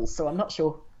Wurzel, so I'm not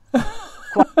sure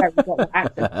quite how he got that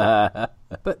accent.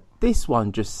 But this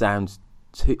one just sounds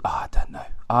too... I don't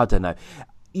know.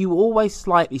 You always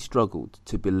slightly struggled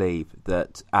to believe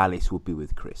that Alice would be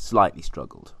with Chris. Slightly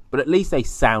struggled. But at least they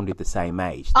sounded the same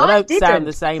age. They don't sound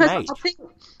the same age. I think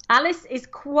Alice is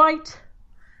quite...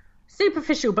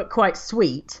 superficial but quite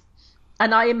sweet,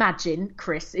 and I imagine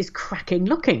Chris is cracking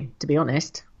looking, to be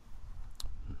honest,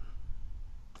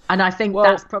 and I think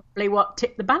that's probably what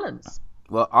tipped the balance.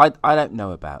 Well, I don't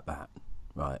know about that,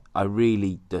 right? I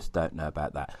really just don't know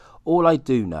about that. All I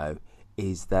do know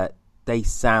is that they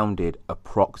sounded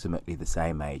approximately the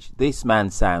same age. This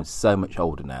man sounds so much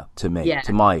older now to me,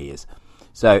 to my ears.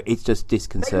 So it's just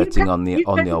disconcerting on the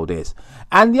old ears.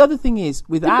 And the other thing is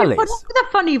with Alice, with a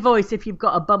funny voice if you've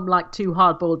got a bum like 2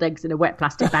 hard-boiled eggs in a wet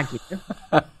plastic bag.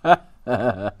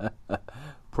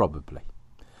 Probably.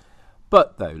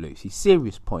 But though, Lucy,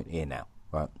 serious point here now,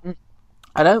 right?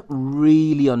 I don't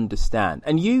really understand,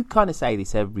 and you kind of say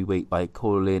this every week by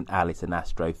calling Alice an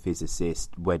astrophysicist,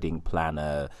 wedding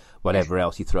planner, whatever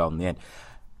else you throw on the end.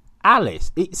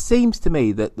 Alice, it seems to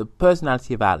me that the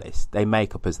personality of Alice, they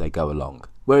make up as they go along.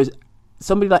 Whereas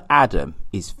somebody like Adam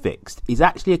is fixed. He's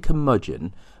actually a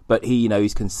curmudgeon, but he,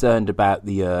 he's concerned about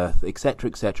the earth,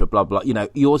 etc., blah, blah.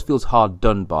 He always feels hard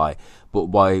done by, but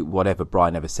by whatever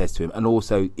Brian ever says to him. And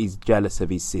also he's jealous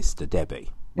of his sister, Debbie.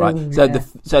 Right? Seems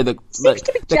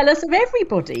to be jealous of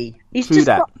everybody. He's just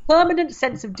got a permanent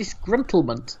sense of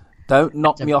disgruntlement. Don't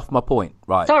knock me off my point.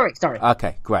 Right. Sorry.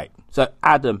 Okay, great. So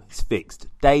Adam is fixed,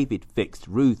 David fixed,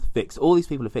 Ruth fixed, all these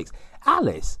people are fixed.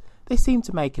 Alice, they seem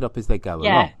to make it up as they go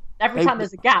along. Every time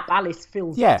there's a gap, Alice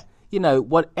fills it.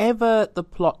 Whatever the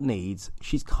plot needs,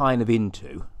 she's kind of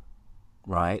into,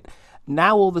 right?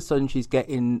 Now all of a sudden she's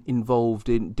getting involved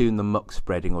in doing the muck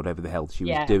spreading or whatever the hell she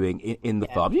was doing in the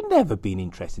farm. She'd never been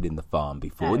interested in the farm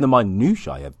before, in the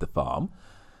minutiae of the farm.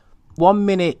 1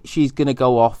 minute she's going to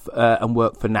go off and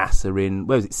work for NASA in,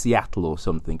 where was it, Seattle or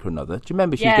something or another. Do you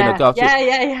remember she's going to go off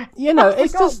Yeah. You know,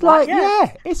 it's just like,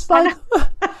 it's like,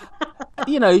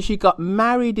 you know, she got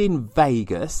married in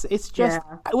Vegas. It's just,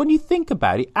 when you think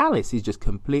about it, Alice is just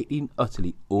completely and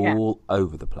utterly all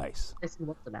over the place. It's in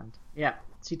Wonderland. Yeah.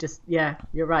 She just,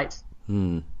 you're right.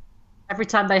 Every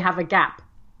time they have a gap,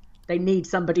 they need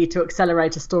somebody to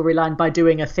accelerate a storyline by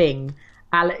doing a thing.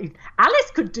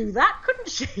 Alice could do that, couldn't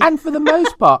she? And for the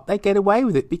most part, they get away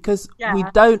with it because we're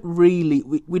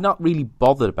not really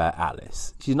bothered about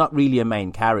Alice. She's not really a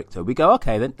main character. We go,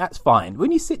 okay, then that's fine.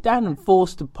 When you sit down and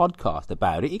force to podcast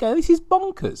about it, you go, this is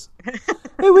bonkers.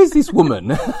 Who is this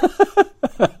woman?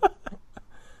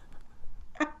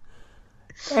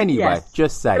 Anyway,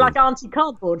 just saying. Like Auntie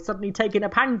Cardboard suddenly taking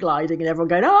up hang gliding and everyone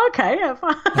going, oh, okay, yeah,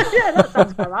 fine. Yeah, that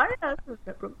sounds about right. Yeah, no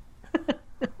problem.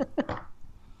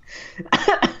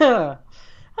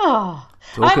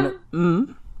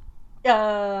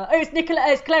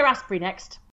 It's Claire Asprey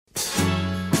next.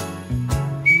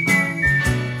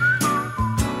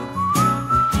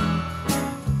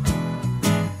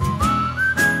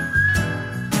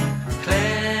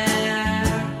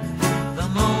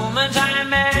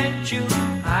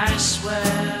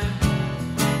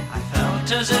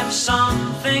 As if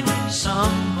something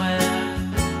somewhere.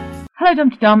 Hello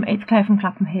Dumpty Dum, it's Claire from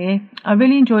Clapham here. I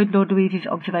really enjoyed Lord Louise's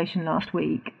observation last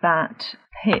week that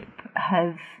Pip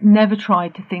has never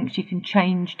tried to think she can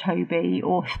change Toby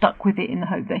or stuck with it in the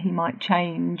hope that he might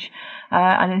change.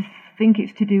 And I think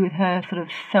it's to do with her sort of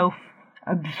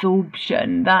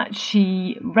self-absorption, that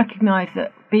she recognised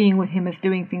that being with him was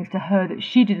doing things to her that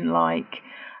she didn't like,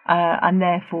 and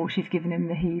therefore she's given him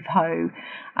the heave-ho.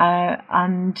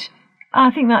 And I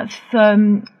think that's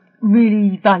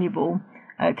really valuable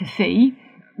to see.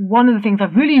 One of the things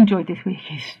I've really enjoyed this week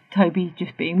is Toby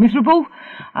just being miserable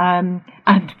and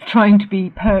trying to be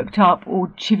perked up or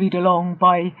chivied along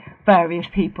by various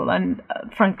people. And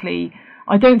frankly,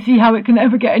 I don't see how it can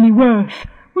ever get any worse.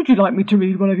 Would you like me to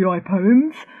read one of your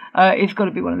poems? It's got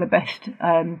to be one of the best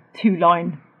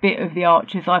two-line bit of the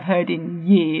Archers I've heard in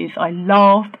years. I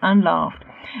laughed and laughed.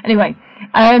 Anyway,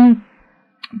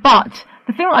 but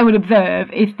the thing I would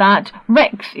observe is that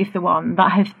Rex is the one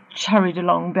that has churried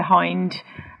along behind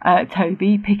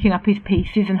Toby, picking up his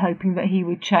pieces and hoping that he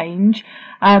would change.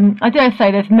 I dare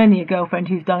say there's many a girlfriend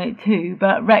who's done it too,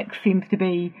 but Rex seems to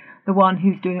be the one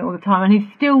who's doing it all the time, and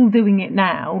he's still doing it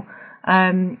now,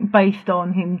 based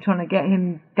on him trying to get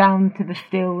him down to the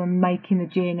still and making the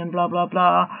gin and blah, blah,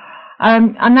 blah.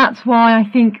 And that's why I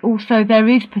think also there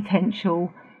is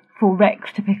potential for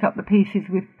Rex to pick up the pieces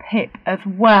with Pip as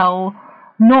well.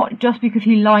 Not just because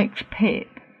he likes Pip,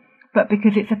 but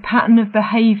because it's a pattern of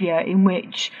behaviour in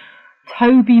which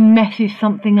Toby messes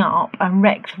something up and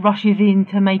Rex rushes in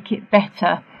to make it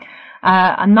better.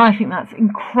 And I think that's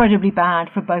incredibly bad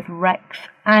for both Rex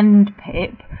and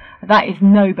Pip. That is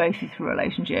no basis for a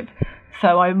relationship.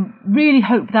 So I really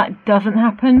hope that doesn't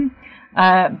happen,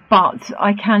 but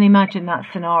I can imagine that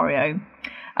scenario.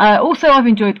 Also, I've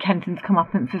enjoyed Kenton's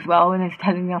comeuppance as well, and is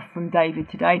telling us from David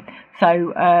today.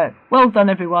 So, well done,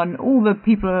 everyone. All the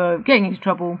people who are getting into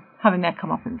trouble, having their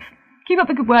comeuppance. Keep up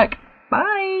the good work.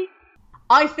 Bye.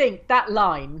 I think that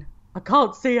line, I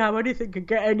can't see how anything could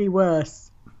get any worse.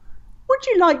 Would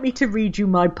you like me to read you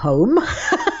my poem?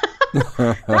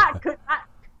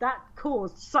 That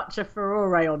caused such a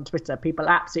furore on Twitter. People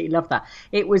absolutely love that.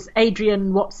 It was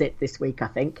Adrian Whatsit this week, I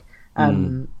think.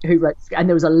 Who wrote, and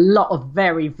there was a lot of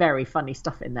very, very funny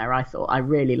stuff in there. I thought I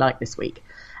really liked this week.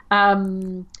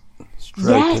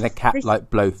 Stroking a cat like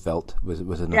Blofeld was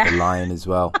another line as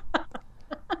well.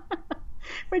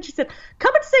 When she said,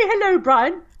 "Come and say hello,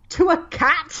 Brian, to a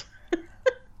cat."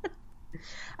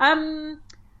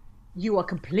 You are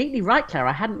completely right, Claire.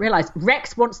 I hadn't realised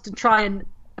Rex wants to try and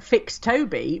fix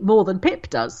Toby more than Pip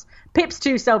does. Pip's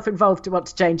too self-involved to want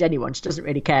to change anyone. She doesn't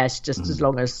really care. She's just as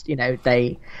long as, you know,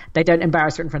 they don't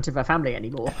embarrass her in front of her family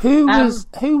anymore. Who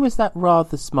was that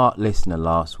rather smart listener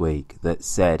last week that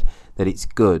said that it's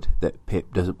good that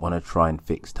Pip doesn't want to try and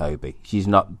fix Toby? She's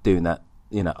not doing that,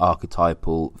 you know,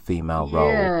 archetypal female role.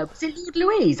 Yeah, was it Lord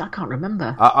Louise? I can't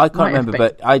remember. I can't remember,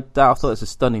 but I thought it was a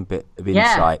stunning bit of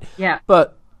insight. Yeah.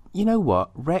 But you know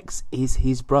what? Rex is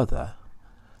his brother.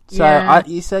 So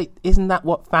you say, isn't that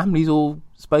what family's all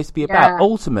supposed to be about? Yeah.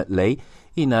 Ultimately,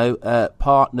 you know,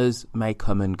 partners may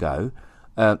come and go,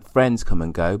 friends come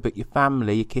and go, but your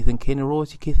family, your kith and kin are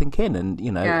always your kith and kin, and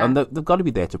you know, and they've got to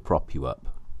be there to prop you up.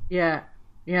 Yeah.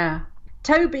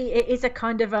 Toby is a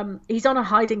kind of he's on a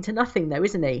hiding to nothing though,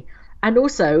 isn't he? And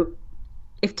also,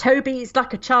 if Toby is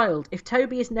like a child, if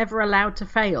Toby is never allowed to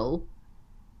fail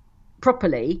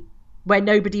properly, where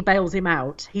nobody bails him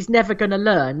out. He's never going to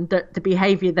learn that the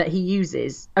behaviour that he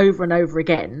uses over and over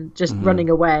again, just running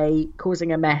away,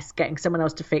 causing a mess, getting someone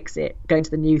else to fix it, going to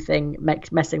the new thing,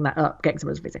 messing that up, getting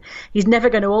someone else to fix it. He's never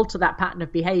going to alter that pattern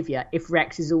of behaviour if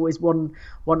Rex is always one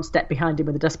step behind him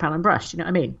with a dustpan and brush. You know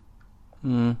what I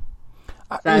mean?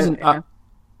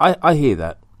 I hear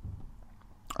that.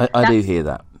 I do hear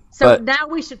that. So now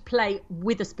we should play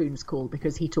Witherspoon's call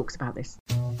because he talks about this.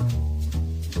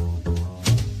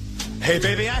 Hey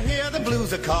baby, I hear the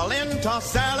blues are calling,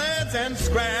 tossed salads and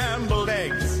scrambled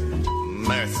eggs.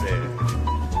 Mercy.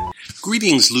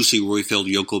 Greetings, Lucy Roifield,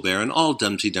 Yokel Bear, and all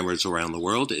Dumpty Dummers around the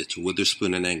world. It's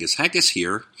Witherspoon and Angus Haggis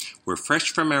here. We're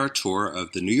fresh from our tour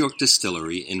of the New York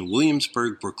Distillery in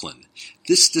Williamsburg, Brooklyn.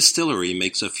 This distillery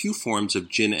makes a few forms of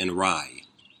gin and rye.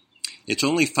 It's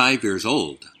only 5 years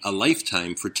old, a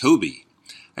lifetime for Toby.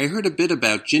 I heard a bit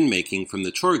about gin making from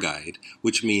the tour guide,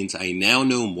 which means I now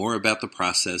know more about the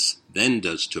process than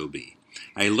does Toby.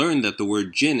 I learned that the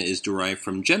word gin is derived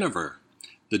from Genever,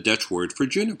 the Dutch word for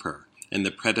juniper, and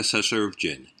the predecessor of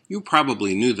gin. You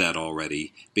probably knew that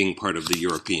already, being part of the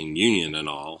European Union and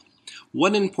all.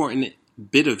 One important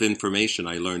bit of information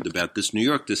I learned about this New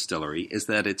York distillery is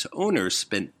that its owners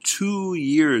spent 2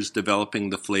 years developing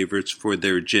the flavors for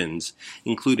their gins,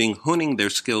 including honing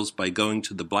their skills by going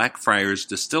to the Blackfriars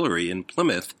Distillery in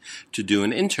Plymouth to do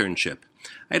an internship.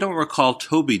 I don't recall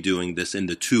Toby doing this in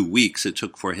the 2 weeks it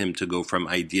took for him to go from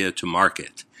idea to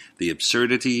market. The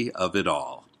absurdity of it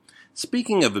all.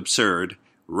 Speaking of absurd,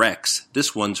 Rex,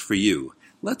 this one's for you.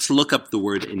 Let's look up the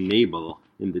word enable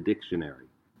in the dictionary.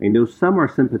 I know some are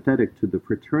sympathetic to the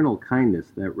fraternal kindness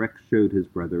that Rex showed his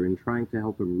brother in trying to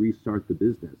help him restart the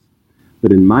business.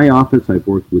 But in my office, I've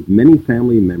worked with many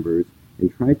family members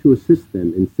and tried to assist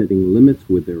them in setting limits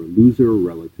with their loser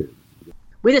relatives.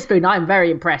 Witherspoon, I'm very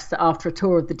impressed that after a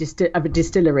tour of a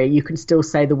distillery, you can still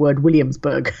say the word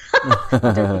Williamsburg. I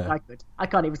don't think I could. I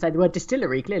can't even say the word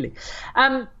distillery, clearly.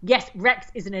 Yes, Rex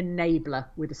is an enabler,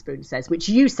 Witherspoon says, which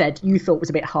you said you thought was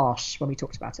a bit harsh when we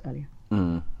talked about it earlier.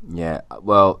 Yeah,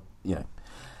 well,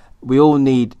 we all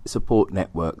need support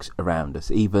networks around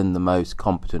us. Even the most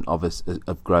competent of us,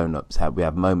 of grown-ups, we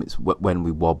have moments when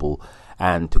we wobble.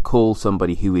 And to call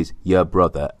somebody who is your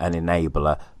brother an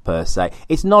enabler, per se,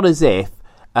 it's not as if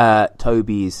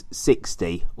Toby is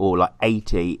 60 or like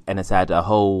 80 and has had a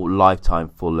whole lifetime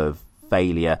full of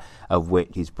failure, of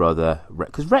which his brother,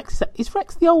 because Rex is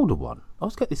Rex the older one. I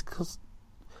always get this because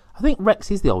I think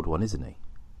Rex is the older one, isn't he?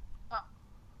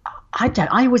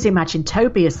 I always imagine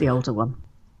Toby as the older one.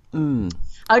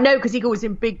 Oh no, because he calls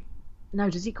him big. No,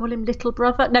 does he call him little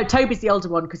brother? No, Toby's the older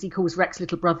one because he calls Rex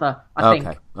little brother, I think.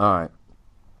 Okay, all right.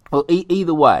 Well,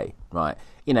 either way, right,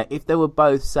 if they were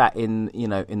both sat in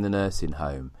the nursing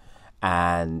home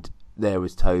and there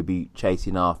was Toby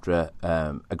chasing after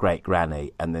a great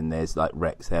granny and then there's like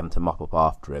Rex having to mop up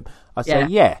after him, I'd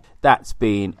say, that's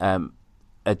been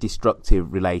a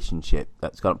destructive relationship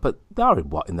that's gone. But they're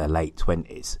in their late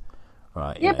 20s.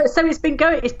 Right, yeah, but so it's been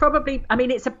going. It's probably. I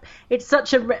mean, it's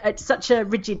such a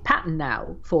rigid pattern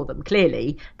now for them.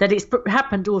 Clearly, that it's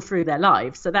happened all through their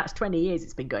lives. So that's 20 years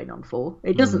it's been going on for.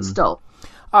 It doesn't stop.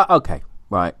 Okay,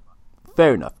 right,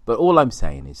 fair enough. But all I'm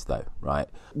saying is, though, right,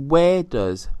 where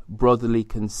does brotherly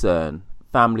concern,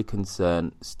 family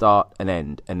concern start and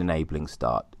end, and enabling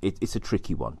start? It's a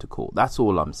tricky one to call. That's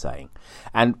all I'm saying.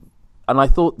 And I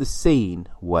thought the scene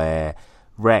where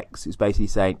Rex is basically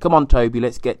saying, come on, Toby,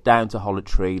 let's get down to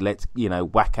Hollitree. Let's,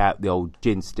 whack out the old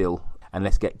gin still and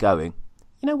let's get going.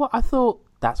 You know what? I thought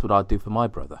that's what I'd do for my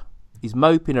brother. He's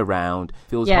moping around,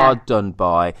 feels hard done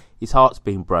by, his heart's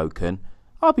been broken.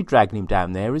 I'll be dragging him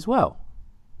down there as well.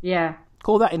 Yeah.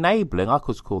 Call that enabling. I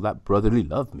could call that brotherly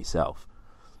love myself.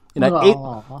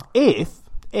 If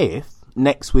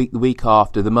next week, the week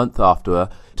after, the month after,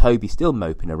 Toby's still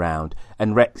moping around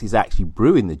and Rex is actually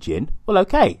brewing the gin, well,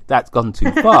 okay, that's gone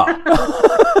too far.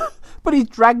 But he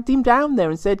dragged him down there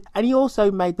and said, and he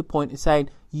also made the point of saying,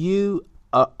 you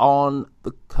are on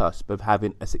the cusp of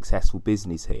having a successful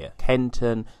business here.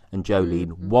 Kenton and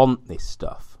Jolene want this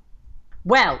stuff.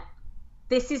 Well,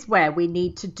 this is where we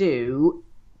need to do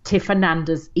Tiff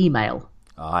Fernanda's email.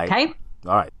 Okay?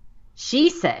 All right. She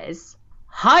says,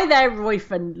 hi there,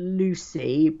 Royf and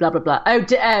Lucy, blah, blah, blah. Oh,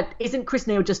 isn't Chris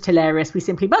Neal just hilarious? We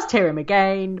simply must hear him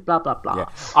again, blah, blah, blah. Yeah.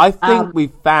 I think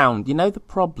we've found, the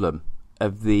problem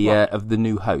of the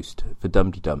new host for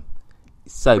Dum Tee Dum.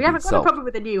 So we haven't got a problem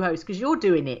with the new host because you're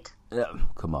doing it.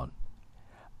 Come on.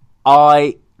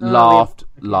 I laughed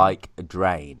like a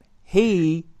drain.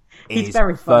 He's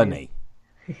very funny.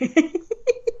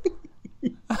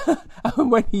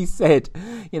 When he said,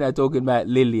 talking about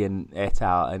Lillian et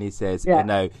al., and he says,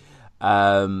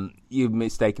 you've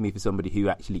mistaken me for somebody who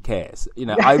actually cares. You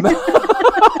know, I'm. My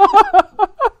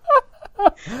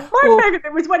favourite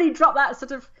bit was when he dropped that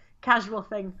sort of casual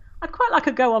thing. I'd quite like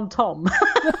a go on Tom.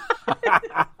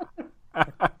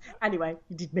 Anyway,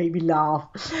 he did make me laugh.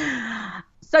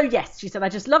 So yes, she said, I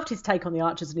just loved his take on the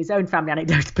Archers and his own family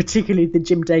anecdotes, particularly the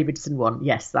Jim Davidson one.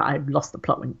 Yes, that I lost the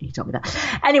plot when he told me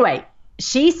that. Anyway,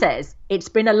 she says, it's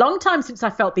been a long time since I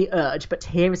felt the urge, but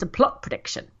here is a plot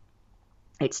prediction.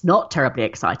 It's not terribly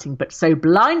exciting, but so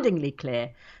blindingly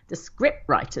clear. The script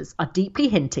writers are deeply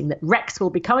hinting that Rex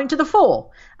will be coming to the fore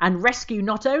and rescue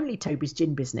not only Toby's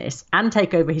gin business and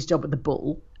take over his job at the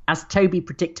Bull, as Toby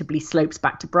predictably slopes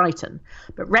back to Brighton,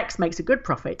 but Rex makes a good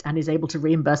profit and is able to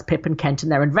reimburse Pip and Kent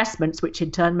and their investments, which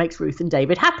in turn makes Ruth and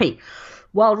David happy.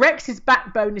 While Rex's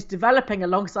backbone is developing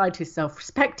alongside his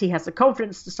self-respect, he has the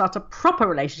confidence to start a proper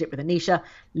relationship with Anisha,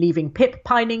 leaving Pip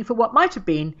pining for what might have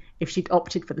been if she'd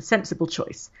opted for the sensible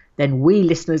choice. Then we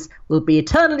listeners will be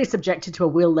eternally subjected to a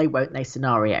will they won't they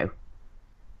scenario.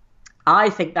 I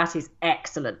think that is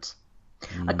excellent.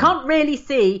 I can't really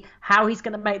see how he's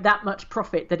going to make that much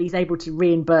profit that he's able to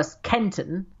reimburse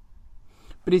Kenton.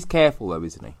 But he's careful though,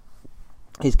 isn't he?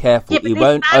 He's careful. He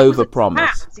won't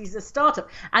overpromise. He's a startup.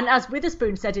 And as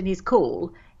Witherspoon said in his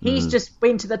call, he's just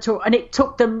been to the tour, and it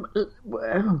took them,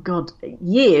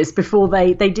 years before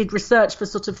they did research for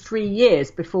sort of 3 years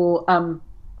before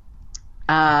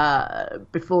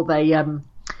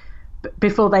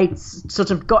they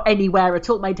sort of got anywhere at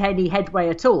all, made any headway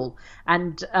at all.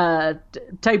 And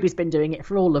Toby's been doing it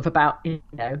for all of about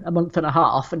a month and a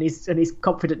half, and he's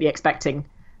confidently expecting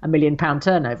 £1 million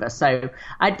turnover. So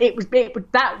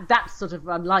that's sort of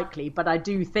unlikely, but I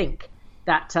do think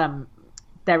that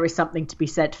there is something to be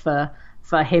said for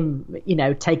him,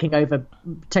 taking over,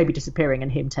 Toby disappearing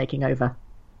and him taking over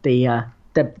the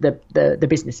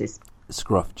businesses.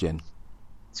 Scruff Gin,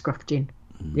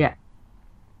 yeah.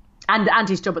 And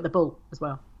his job at the Bull as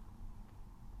well.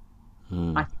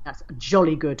 I think that's a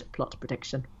jolly good plot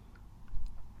prediction.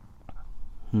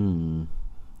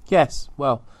 Yes,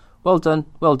 well done,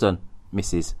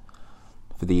 Mrs.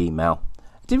 for the email.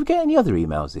 Did we get any other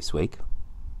emails this week?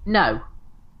 No.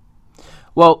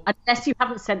 Well, unless you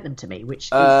haven't sent them to me, which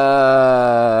is...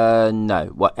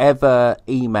 no. Whatever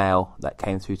email that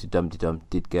came through to Dum Dum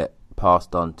did get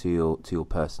passed on to your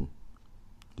person,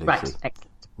 Lucy. Right,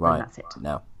 excellent. Right, and that's it.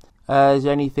 Now, is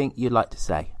there anything you'd like to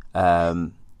say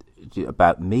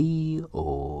about me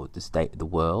or the state of the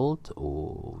world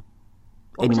or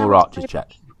any more Archers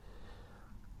chat?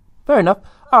 Fair enough.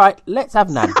 All right, let's have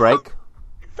an ad break.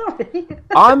 Sorry.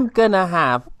 I'm going to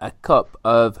have a cup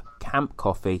of camp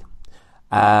coffee.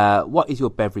 What is your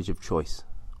beverage of choice?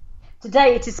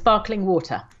 Today it is sparkling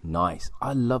water. Nice.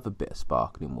 I love a bit of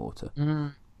sparkling water.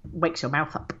 Wakes your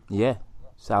mouth up. Yeah.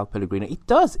 Sal Pellegrino. It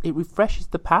does. It refreshes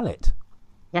the palate.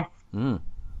 Yes.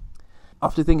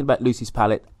 After thinking about Lucy's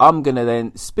palate, I'm going to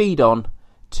then speed on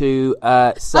to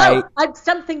say...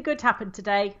 something good happened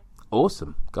today.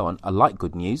 Awesome. Go on. I like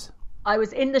good news. I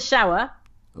was in the shower.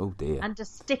 Oh, dear. And a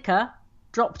sticker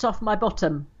dropped off my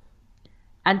bottom.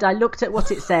 And I looked at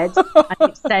what it said, and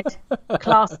it said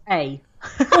Class A.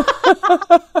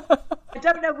 I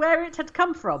don't know where it had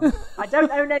come from. I don't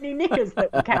own any knickers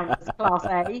that would count as Class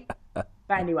A. But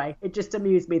anyway, it just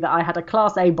amused me that I had a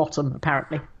Class A bottom,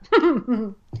 apparently.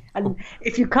 And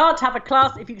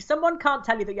if someone can't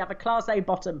tell you that you have a Class A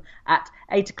bottom at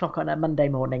 8 o'clock on a Monday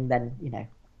morning, then,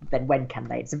 then when can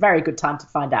they? It's a very good time to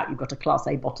find out you've got a Class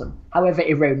A bottom, however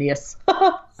erroneous.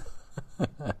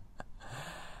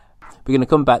 We're going to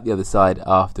come back the other side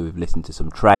after we've listened to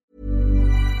some tracks.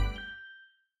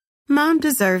 Mom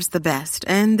deserves the best,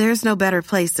 and there's no better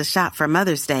place to shop for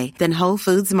Mother's Day than Whole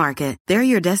Foods Market. They're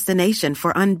your destination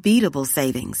for unbeatable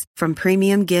savings, from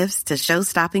premium gifts to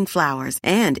show-stopping flowers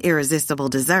and irresistible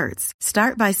desserts.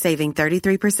 Start by saving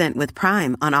 33% with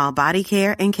Prime on all body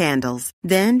care and candles.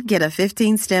 Then get a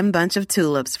 15-stem bunch of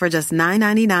tulips for just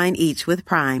 $9.99 each with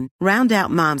Prime. Round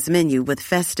out Mom's menu with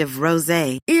festive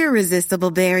rosé,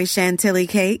 irresistible berry chantilly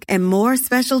cake, and more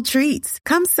special treats.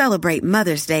 Come celebrate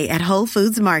Mother's Day at Whole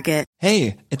Foods Market.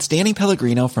 Hey, it's Danny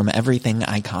Pellegrino from Everything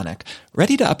Iconic.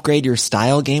 Ready to upgrade your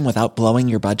style game without blowing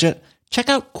your budget? Check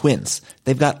out Quince.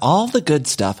 They've got all the good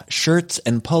stuff, shirts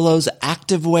and polos,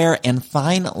 activewear, and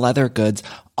fine leather goods,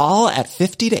 all at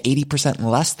 50 to 80%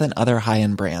 less than other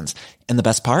high-end brands. And the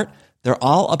best part? They're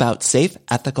all about safe,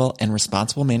 ethical, and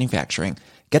responsible manufacturing.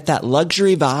 Get that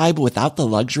luxury vibe without the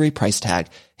luxury price tag.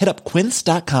 Hit up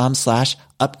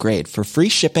quince.com/upgrade for free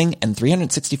shipping and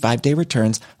 365-day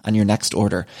returns on your next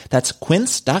order. That's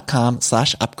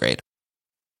quince.com/upgrade.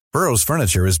 Burrow's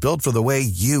furniture is built for the way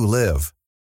you live.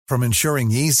 From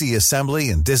ensuring easy assembly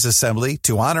and disassembly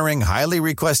to honoring highly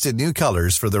requested new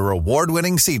colors for their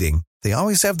award-winning seating, they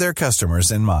always have their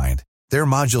customers in mind. Their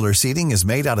modular seating is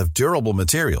made out of durable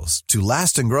materials to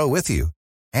last and grow with you.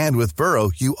 And with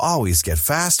Burrow, you always get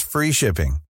fast, free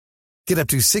shipping. Get up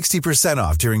to 60%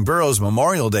 off during Burrow's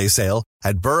Memorial Day sale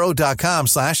at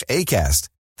burrow.com/ACAST.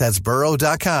 That's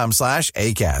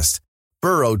burrow.com/ACAST.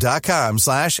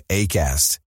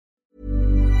 burrow.com/ACAST.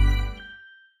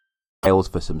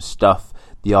 For some stuff,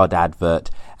 the odd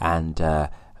advert, and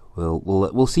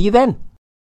we'll see you then.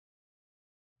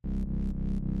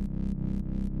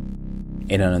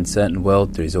 In an uncertain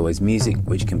world, there is always music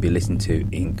which can be listened to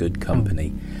in good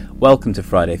company. Welcome to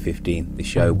Friday 15, the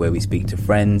show where we speak to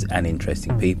friends and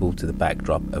interesting people to the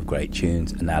backdrop of great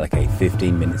tunes and allocate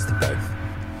 15 minutes to both.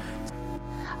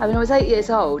 I mean, I was 8 years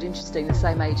old, interesting, the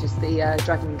same age as the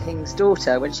Dragon King's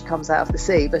daughter when she comes out of the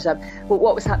sea. But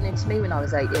what was happening to me when I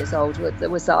was 8 years old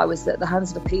was that I was at the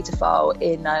hands of a paedophile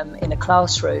in a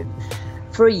classroom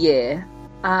for a year.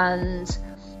 And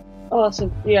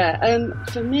for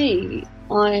me,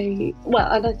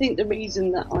 and I think the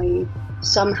reason that I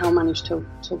somehow managed to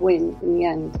win in the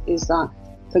end is that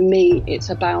for me it's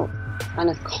about an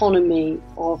economy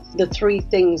of the three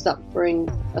things that bring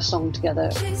a song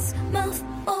together.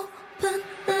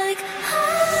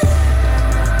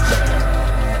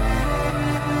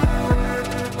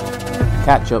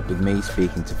 Catch up with me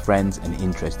speaking to friends and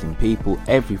interesting people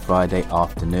every Friday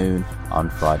afternoon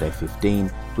on Friday 15,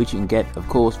 which you can get, of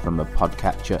course, from a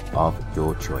podcatcher of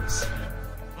your choice.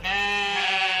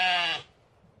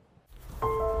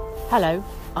 Hello,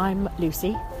 I'm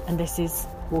Lucy, and this is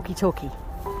Walkie Talkie.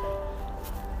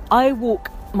 I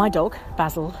walk my dog,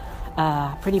 Basil,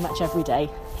 pretty much every day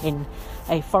in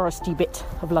a foresty bit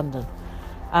of London.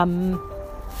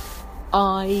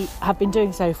 I have been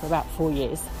doing so for about 4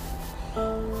 years.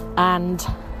 And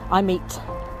I meet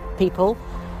people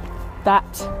that,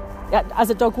 as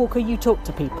a dog walker, you talk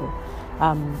to people.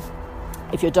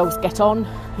 If your dogs get on,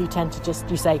 you tend to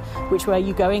you say, which way are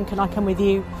you going? Can I come with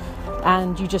you?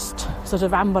 And you just sort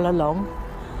of amble along.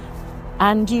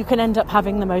 And you can end up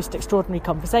having the most extraordinary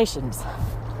conversations.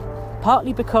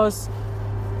 Partly because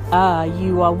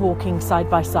you are walking side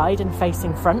by side and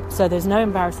facing front, so there's no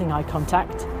embarrassing eye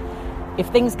contact. If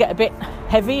things get a bit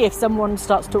heavy, if someone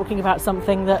starts talking about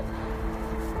something that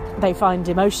they find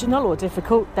emotional or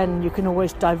difficult, then you can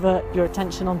always divert your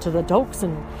attention onto the dogs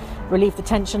and relieve the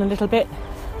tension a little bit.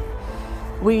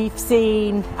 We've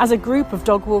seen, as a group of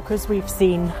dog walkers, we've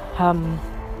seen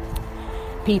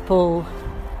people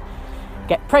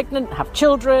get pregnant, have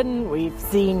children. We've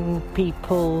seen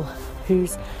people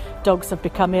whose dogs have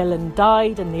become ill and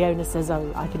died, and the owner says,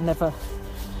 "Oh, I can never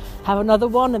have another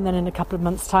one," and then in a couple of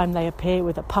months' time they appear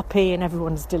with a puppy and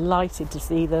everyone's delighted to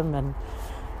see them. And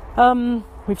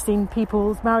we've seen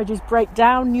people's marriages break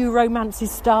down, new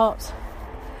romances start.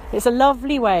 It's a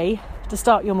lovely way to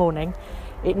start your morning.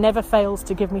 It never fails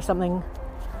to give me something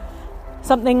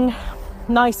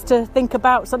nice to think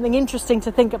about, something interesting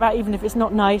to think about, even if it's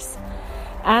not nice.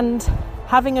 And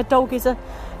having a dog is a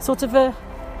sort of a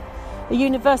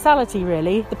universality,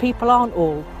 really. The people aren't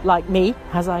all like me,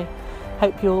 as I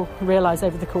hope you'll realise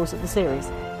over the course of the series.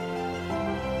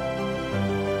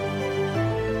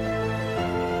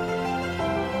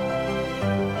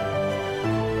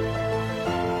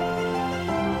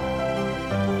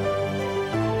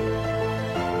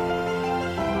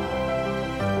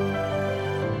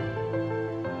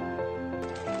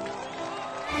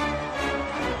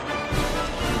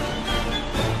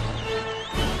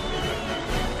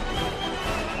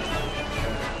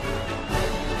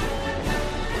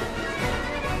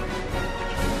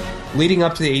 Leading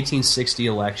up to the 1860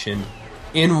 election,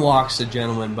 in walks a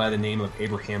gentleman by the name of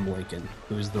Abraham Lincoln,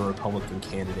 who is the Republican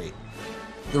candidate.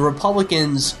 The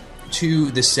Republicans to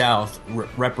the South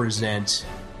represent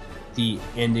the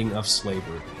ending of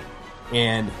slavery.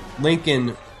 And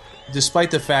Lincoln,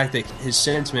 despite the fact that his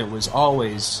sentiment was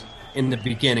always, in the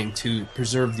beginning, to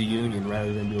preserve the Union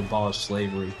rather than to abolish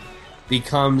slavery,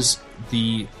 becomes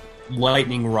the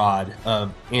lightning rod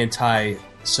of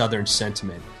anti-Southern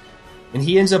sentiment. And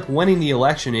he ends up winning the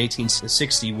election in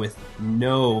 1860 with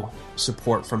no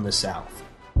support from the South.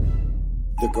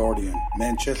 The Guardian,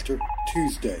 Manchester,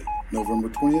 Tuesday, November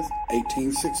 20th,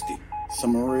 1860.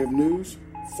 Summary of news,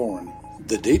 foreign.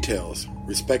 The details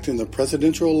respecting the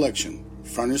presidential election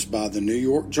furnished by the New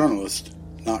York journalist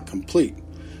not complete,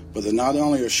 but they not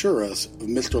only assure us of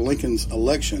Mr. Lincoln's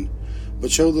election,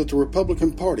 but show that the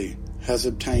Republican Party has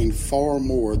obtained far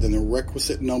more than the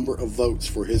requisite number of votes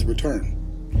for his return.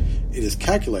 It is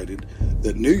calculated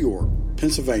that New York,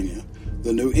 Pennsylvania,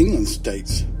 the New England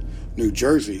states, New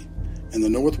Jersey, and the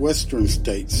northwestern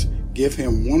states give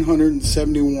him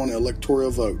 171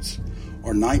 electoral votes,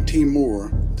 or 19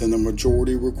 more than the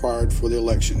majority required for the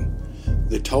election.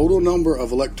 The total number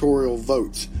of electoral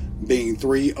votes being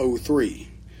 303.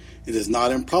 It is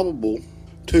not improbable,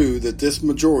 too, that this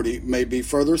majority may be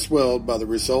further swelled by the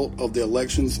result of the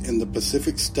elections in the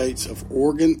Pacific states of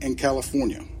Oregon and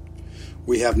California.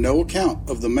 We have no account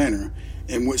of the manner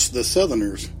in which the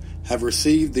Southerners have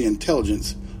received the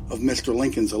intelligence of Mr.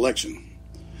 Lincoln's election.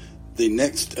 The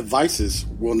next advices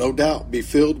will no doubt be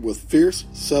filled with fierce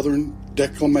Southern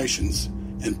declamations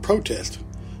and protest,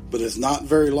 but it's not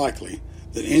very likely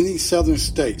that any Southern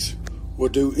states will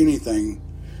do anything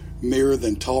mere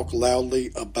than talk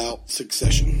loudly about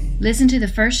secession. Listen to the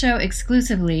first show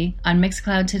exclusively on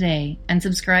Mixcloud today and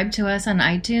subscribe to us on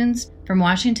iTunes. From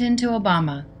Washington to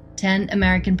Obama, 10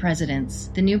 American Presidents,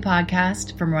 the new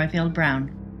podcast from Roifield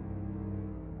Brown.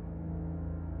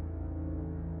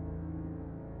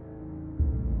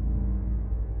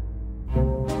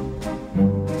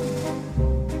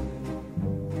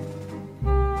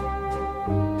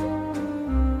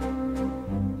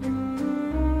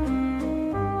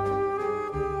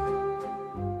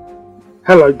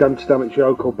 Hello, Dumpty Dum, it's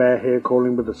Yoko Bear here,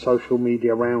 calling with a social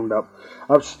media roundup.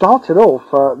 I've started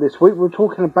off this week, we're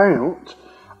talking about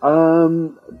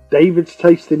David's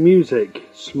Taste in Music,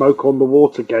 Smoke on the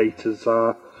Watergate, as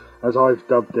I've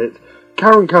dubbed it.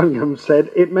 Karen Cunningham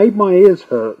said, "It made my ears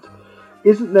hurt.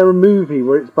 Isn't there a movie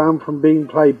where it's banned from being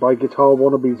played by guitar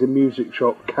wannabes in music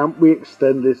shop? Can't we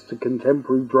extend this to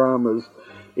contemporary dramas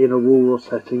in a rural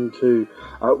setting too?"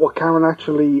 Well, Karen,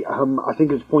 actually, I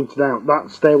think it's pointed out,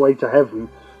 that's Stairway to Heaven,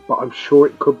 but I'm sure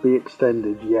it could be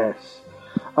extended, yes.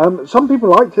 Some people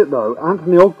liked it though.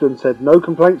 Anthony Ogden said, "No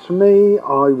complaints from me.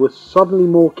 I was suddenly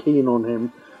more keen on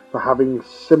him for having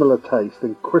similar taste,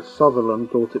 and Chris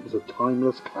Sutherland thought it was a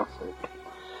timeless classic."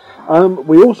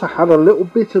 We also had a little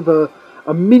bit of a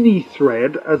mini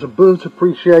thread as a Burt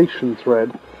appreciation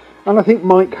thread, and I think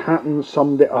Mike Hatton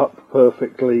summed it up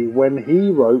perfectly when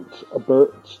he wrote a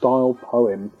Burt-style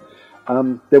poem.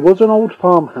 There was an old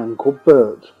farmhand called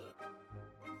Burt,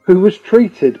 who was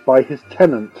treated by his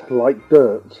tenant like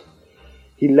dirt.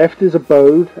 He left his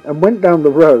abode and went down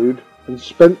the road and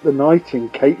spent the night in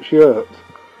Kate's yurt.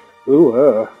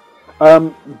 Julia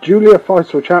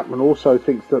Faisal Chapman also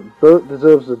thinks that Burt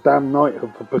deserves a damn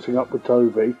knighthood for putting up with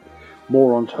Toby.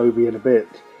 More on Toby in a bit.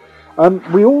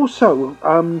 We also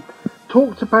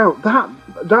talked about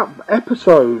that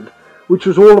episode, which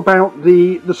was all about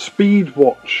the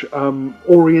Speedwatch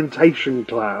orientation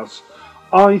class.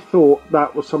 I thought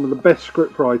that was some of the best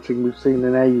script writing we've seen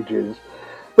in ages.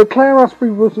 But Claire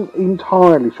Asprey wasn't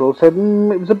entirely sure, said,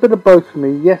 it was a bit of both for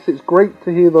me. Yes, it's great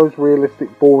to hear those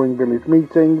realistic, boring village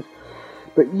meetings,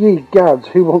 but ye gads,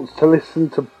 who wants to listen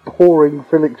to boring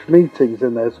village meetings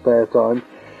in their spare time?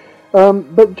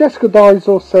 But Jessica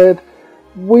Dysel said,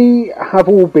 we have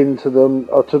all been to them,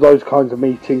 to those kinds of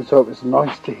meetings, so it was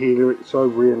nice to hear it so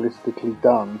realistically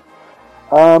done.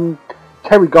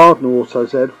 Terry Gardner also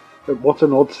said, what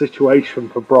an odd situation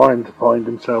for Brian to find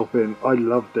himself in. I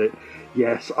loved it.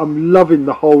 Yes, I'm loving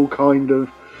the whole kind of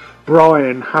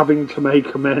Brian having to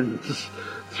make amends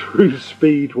through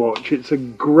Speedwatch. It's a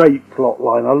great plot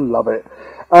line. I love it.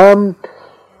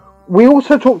 We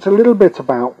also talked a little bit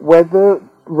about whether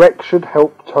Rex should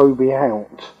help Toby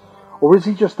out, or is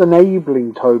he just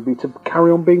enabling Toby to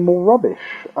carry on being more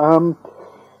rubbish?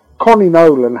 Connie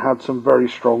Nolan had some very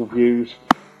strong views.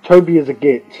 Toby is a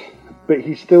git, but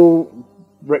he's still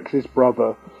Rex's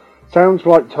brother. Sounds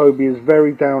like Toby is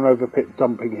very down over Pip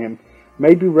dumping him.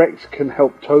 Maybe Rex can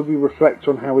help Toby reflect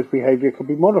on how his behaviour could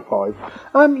be modified.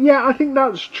 Yeah, I think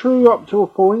that's true up to a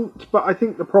point, but I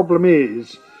think the problem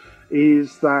is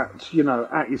that, you know,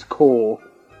 at his core,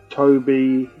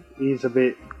 Toby is a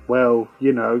bit, well,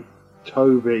 you know,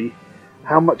 Toby.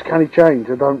 How much can he change?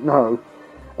 I don't know.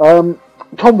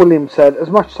 Tom Williams said, as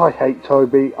much as I hate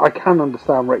Toby, I can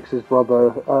understand Rex's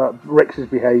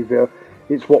behaviour.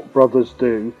 It's what brothers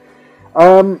do.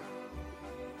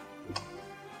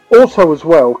 Also as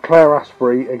well, Claire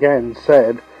Asprey again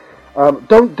said,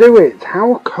 don't do it.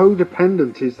 How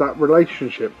codependent is that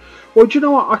relationship? Well, do you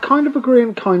know what? I kind of agree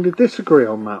and kind of disagree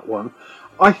on that one.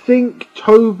 I think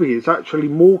Toby is actually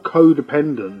more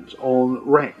codependent on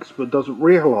Rex, but doesn't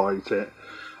realise it.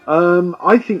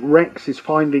 I think Rex is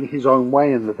finding his own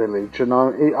way in the village, and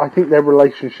I think their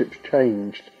relationship's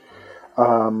changed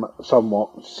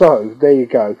somewhat. So, there you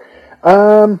go.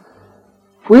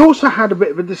 We also had a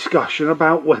bit of a discussion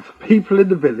about whether people in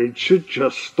the village should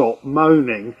just stop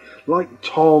moaning, like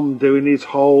Tom doing his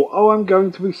whole, I'm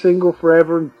going to be single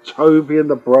forever, and Toby and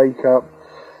the breakup.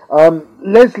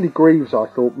 Leslie Greaves, I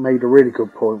thought, made a really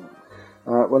good point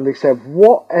when they said,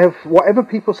 whatever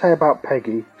people say about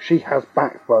Peggy, she has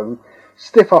backbone,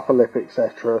 stiff upper lip,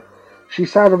 etc.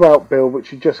 She's sad about Bill, but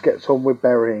she just gets on with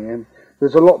burying him.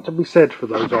 There's a lot to be said for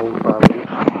those old values.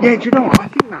 Yeah, do you know what? I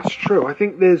think that's true. I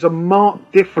think there's a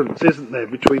marked difference, isn't there,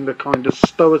 between the kind of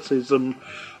stoicism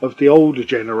of the older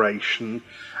generation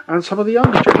and some of the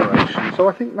younger generation. So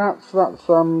I think that's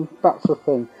the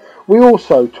thing. We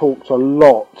also talked a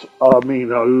lot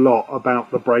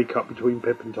about the breakup between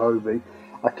Pip and Toby.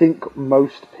 I think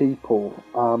most people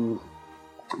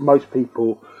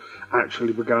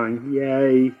actually were going,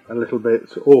 yay, a little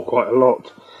bit, or quite a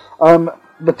lot.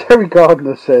 But Terry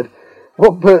Gardner said,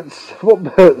 what Bert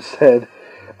said,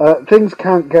 things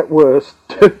can't get worse.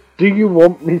 Do you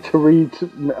want me to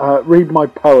read my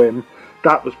poem?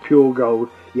 That was pure gold.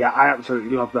 Yeah, I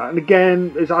absolutely love that. And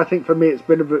again, I think for me it's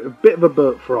been a bit of a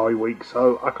Bert Fry week,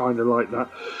 so I kind of like that.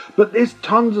 But there's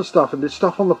tons of stuff, and there's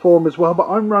stuff on the forum as well, but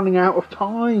I'm running out of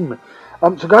time.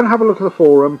 So go and have a look at the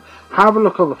forum, have a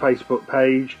look on the Facebook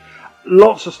page.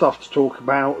 Lots of stuff to talk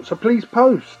about, so please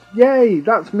post. Yay,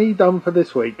 that's me done for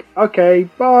this week. Okay,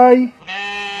 bye.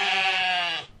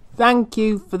 Thank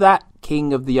you for that,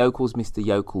 King of the Yokels, Mr.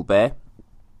 Yokel Bear.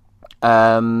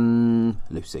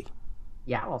 Lucy.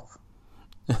 Yes.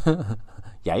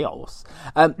 Yes.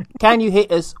 Can you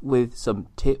hit us with some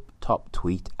tip-top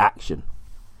tweet action?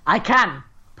 I can.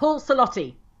 Paul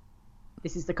Salotti.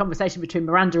 This is the conversation between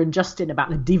Miranda and Justin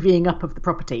about the divvying up of the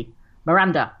property.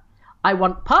 Miranda. I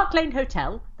want Park Lane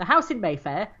Hotel, the house in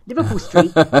Mayfair, Liverpool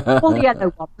Street, all the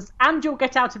yellow ones, and you'll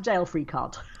get out of jail free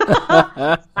card.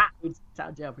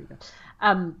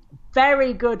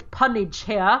 Very good punnage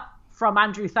here from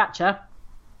Andrew Thatcher.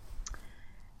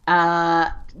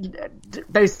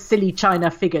 Those silly China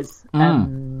figures.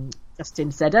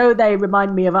 Justin said, they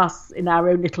remind me of us in our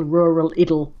own little rural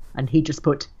idyll. And he just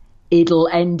put, it'll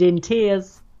end in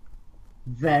tears.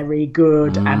 Very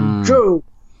good, Andrew.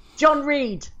 John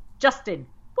Reed. Justin,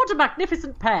 what a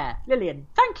magnificent pair. Lillian,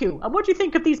 thank you. And what do you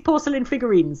think of these porcelain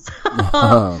figurines?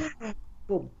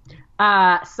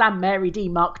 Sam Mary D.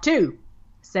 Mark II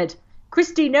said,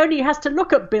 Christine only has to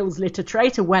look at Bill's litter tray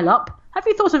to well up. Have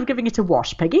you thought of giving it a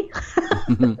wash, Peggy?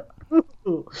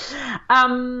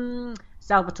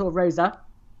 Salvatore Rosa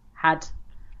had,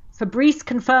 Fabrice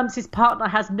confirms his partner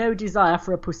has no desire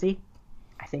for a pussy.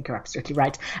 I think you're absolutely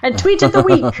right. And tweet of the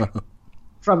week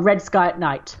from Red Sky at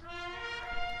Night.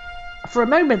 For a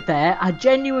moment there, I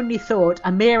genuinely thought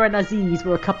Amir and Aziz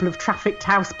were a couple of trafficked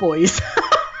houseboys.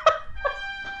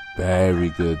 Very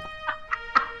good.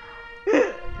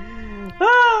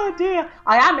 Oh dear.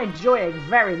 I am enjoying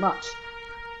very much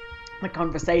the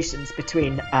conversations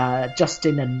between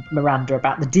Justin and Miranda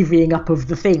about the divvying up of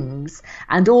the things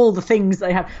and all the things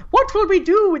they have. What will we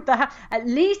do with the At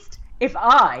least if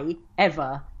I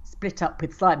ever split up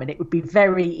with Simon, it would be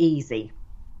very easy.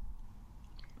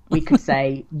 We could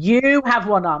say, you have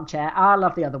one armchair, I'll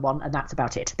have the other one, and that's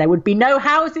about it. There would be no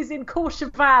houses in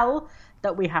Courchevel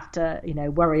that we have to,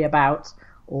 worry about,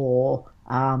 or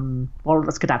one of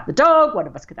us could have the dog, one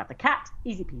of us could have the cat.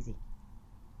 Easy peasy.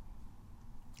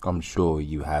 I'm sure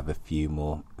you have a few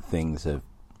more things of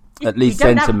at least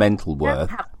sentimental worth.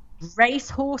 Don't have race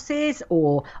horses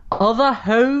or other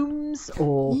homes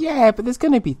or... Yeah, but there's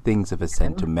going to be things of a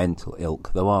sentimental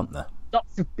ilk, though, aren't there?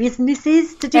 Lots of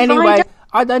businesses to divide. Anyway,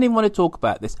 I don't even want to talk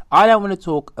about this. I don't want to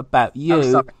talk about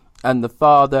you and the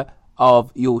father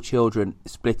of your children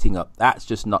splitting up. That's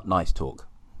just not nice talk.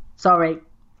 Sorry.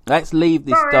 Let's leave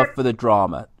this stuff for the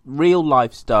drama. Real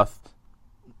life stuff,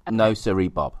 no siree,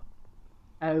 Bob.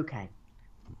 Okay.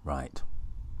 Right.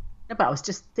 No, but I was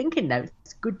just thinking, though,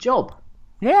 it's a good job.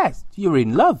 Yes, you're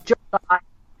in love.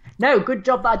 No, good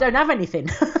job that I don't have anything.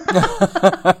 That's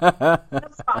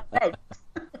what I meant.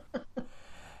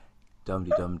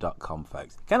 Dumdydum.com,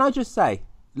 folks. Can I just say,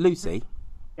 Lucy?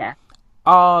 Yeah.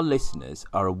 Our listeners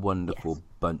are a wonderful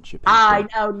bunch of people. I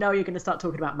know you're going to start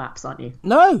talking about maps, aren't you?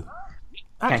 No,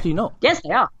 actually not. Yes, they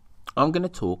are. I'm going to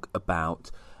talk about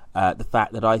the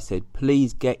fact that I said,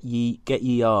 please get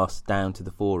ye arse down to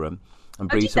the forum and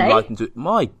breathe some light into it.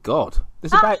 My God,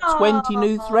 there's about 20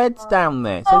 new threads down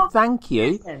there. So thank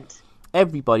you,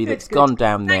 everybody that's gone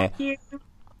down there. Thank you.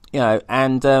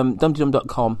 And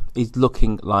dumdydum.com is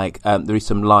looking like there is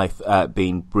some life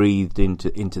being breathed into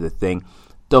the thing.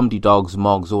 Dumdy dogs,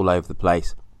 mogs all over the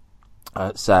place.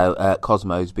 So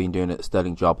Cosmo's been doing a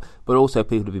sterling job, but also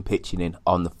people have been pitching in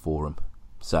on the forum.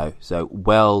 So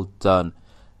well done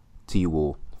to you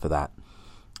all for that.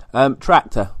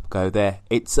 Tractor, go there.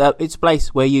 It's a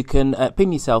place where you can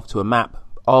pin yourself to a map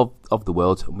of the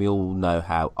world. We all know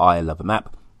how I love a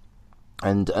map,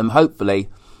 and hopefully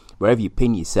wherever you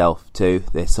pin yourself to,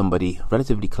 there's somebody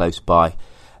relatively close by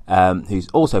who's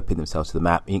also pinned themselves to the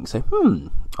map. You can say,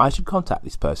 I should contact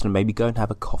this person and maybe go and have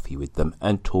a coffee with them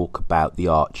and talk about the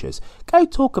Archers. Go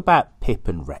talk about Pip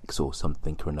and Rex or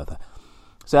something or another.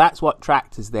 So that's what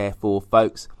Tractor's there for,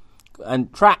 folks.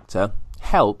 And Tractor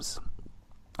helps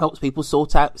people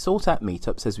sort out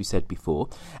meetups, as we said before.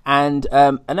 And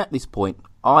at this point,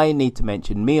 I need to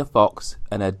mention Mia Fox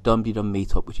and a Dum Dum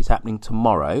meetup, which is happening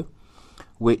tomorrow,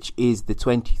 which is the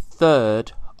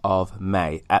 23rd of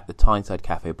May at the Tyneside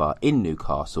Cafe Bar in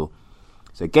Newcastle.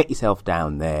 So get yourself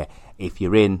down there if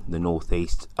you're in the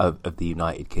northeast of the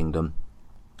United Kingdom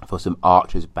for some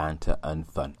Archers banter and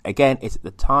fun. Again, it's at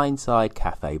the Tyneside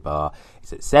Cafe Bar.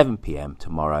 It's at 7 p.m.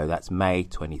 tomorrow. That's May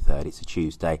 23rd. It's a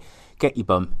Tuesday. Get your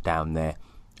bum down there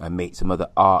and meet some other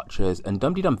Archers and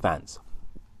Dum Dum fans.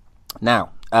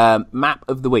 Now, map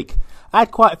of the week. I had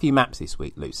quite a few maps this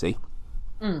week, Lucy.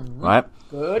 Right?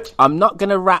 Good. I'm not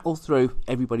going to rattle through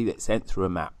everybody that sent through a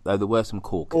map, though there were some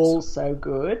corkers. Also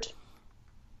good.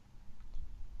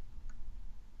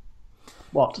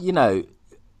 What? You know,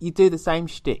 you do the same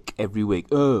shtick every week.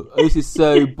 Oh, this is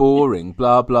so boring,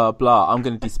 blah, blah, blah. I'm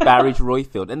going to disparage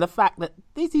Royfield. And the fact that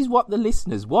this is what the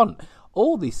listeners want.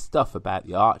 All this stuff about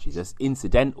the Archers is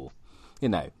incidental. You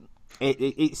know,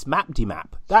 it's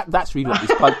map-de-map. That's really what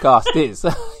this podcast is.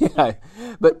 You know.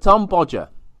 But Tom Bodger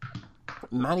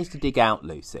managed to dig out,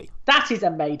 Lucy. That is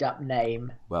a made-up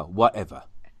name. Well, whatever.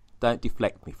 Don't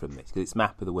deflect me from this, because it's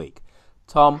map of the week.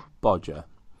 Tom Bodger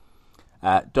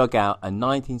dug out a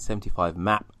 1975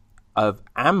 map of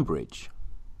Ambridge.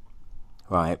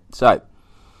 Right, so,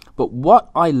 but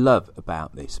what I love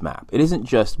about this map, it isn't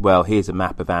just, well, here's a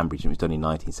map of Ambridge and it was done in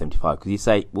 1975, because you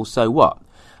say, well, so what?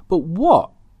 But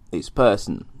what this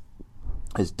person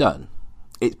has done,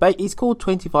 it's called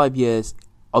 25 Years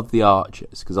of the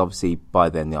Archers, because obviously by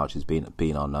then the Archers been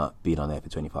on there for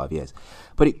 25 years.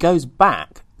 But it goes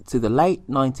back to the late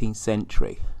 19th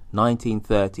century,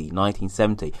 1930,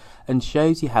 1970, and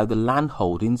shows you how the land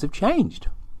holdings have changed.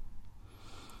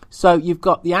 So you've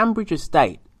got the Ambridge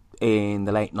estate in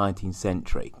the late 19th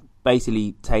century,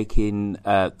 basically taking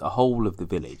the whole of the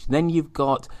village. Then you've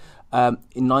got,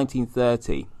 in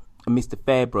 1930, Mr.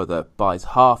 Fairbrother buys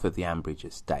half of the Ambridge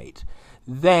estate.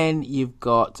 Then you've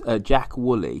got Jack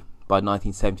Woolley by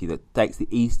 1970 that takes the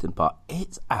eastern part.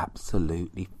 It's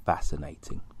absolutely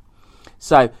fascinating.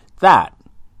 So that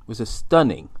was a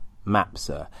stunning map,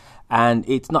 sir. And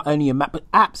it's not only a map, but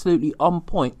absolutely on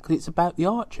point, because it's about the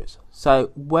Archers.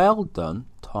 So well done,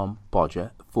 Tom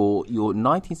Bodger, for your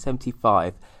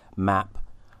 1975 map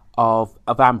of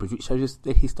Ambridge, which shows us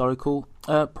the historical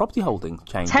property holding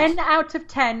changes. 10 out of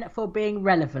 10 for being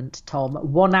relevant, Tom.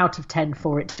 1 out of 10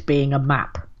 for it being a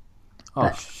map.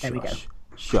 Oh, there we go.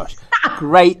 Shush.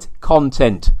 Great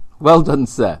content. Well done,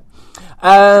 sir.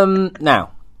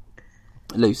 Now,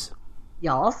 Luce.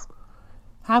 Yes?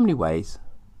 How many ways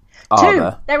are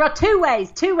there? There are 2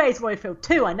 ways. 2 ways, Royfield.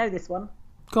 2. I know this one.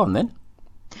 Go on, then.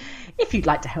 If you'd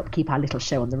like to help keep our little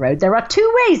show on the road, there are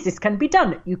 2 ways this can be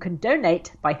done. You can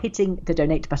donate by hitting the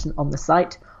donate button on the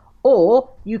site, or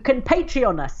you can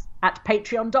Patreon us at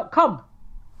patreon.com.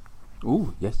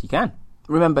 Ooh, yes, you can.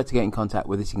 Remember to get in contact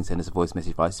with us. You can send us a voice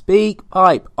message via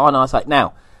SpeakPipe on our site.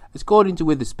 Now, according to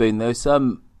Witherspoon, there was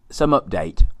some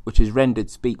update which has rendered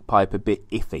SpeakPipe a bit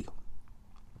iffy.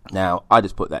 Now, I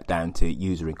just put that down to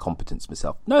user incompetence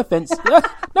myself. No offence. No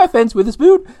offence,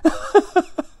 Witherspoon.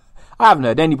 I haven't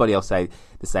heard anybody else say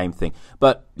the same thing.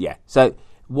 But, yeah, so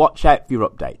watch out for your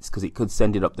updates, because it could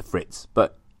send it up the fritz.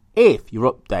 But if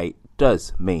your update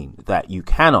does mean that you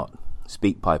cannot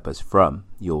SpeakPipe us from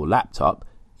your laptop,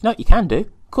 you know what you can do?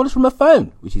 Call us from a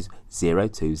phone, which is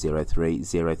 0203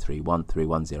 031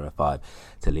 3105,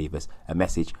 to leave us a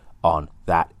message on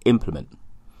that implement.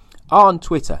 On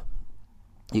Twitter,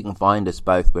 you can find us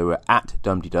both where we're at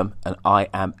DumDum and I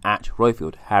am at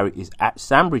Royfield. Harry is at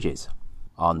Sandbridges.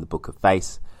 On the Book of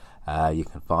Face, you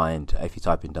can find, if you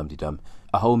type in DumDum,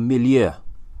 a whole milieu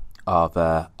of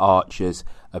Archers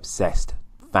obsessed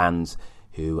fans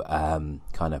who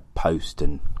kind of post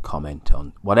and comment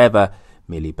on whatever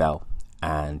Millie Bell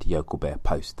and Yokel Bear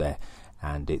post there,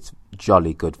 and it's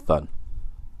jolly good fun.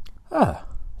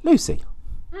 Lucy,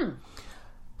 I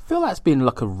feel that's been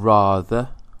like a rather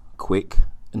quick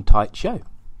and tight show.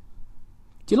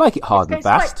 Do you like it hard and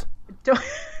fast?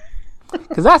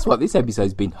 Because that's what this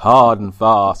episode's been, hard and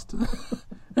fast.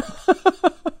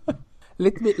 A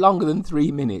little bit longer than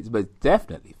 3 minutes, but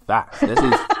definitely fast. This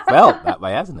has felt that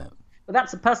way, hasn't it? Well,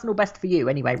 that's a personal best for you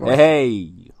anyway, Roy.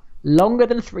 Hey! Longer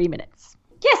than 3 minutes.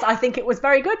 Yes, I think it was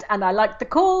very good, and I liked the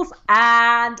calls,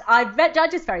 and I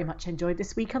just very much enjoyed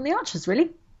this week on the Archers,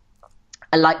 really.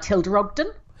 I liked Hilda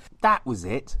Ogden. That was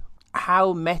it.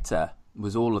 How meta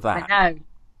was all of that?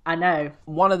 I know.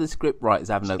 One of the script writers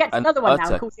having she gets another one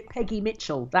now. Calls it Peggy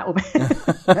Mitchell. That will be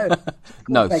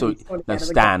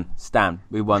Stan.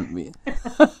 We want me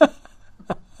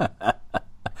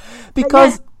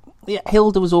because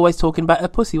Hilda was always talking about her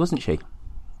pussy, wasn't she?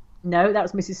 No, that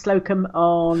was Mrs. Slocum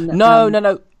on.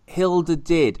 No. Hilda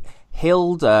did.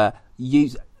 Hilda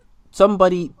used.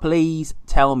 Somebody please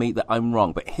tell me that I'm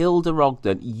wrong, but Hilda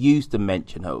Ogden used to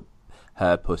mention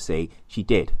her pussy. She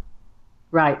did.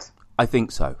 Right. I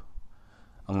think so.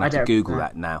 I'm going to have to Google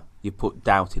that now. You put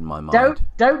doubt in my mind.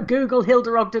 Don't Google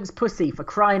Hilda Ogden's pussy, for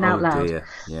crying out loud. Dear.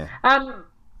 Yeah.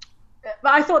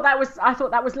 But I thought that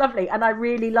was lovely, and I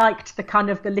really liked the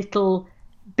kind of the little,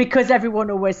 because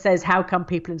everyone always says, how come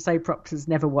people in soap operas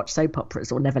never watch soap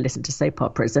operas or never listen to soap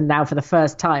operas? And now for the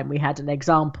first time we had an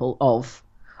example of,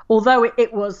 although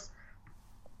it was.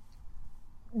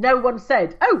 No one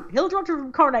said, "Oh, Hilda Ogden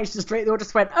from Coronation Street." They all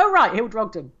just went, "Oh, right, Hilda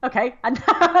Ogden, okay," and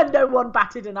no one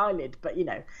batted an eyelid. But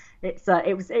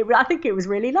I think it was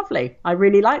really lovely. I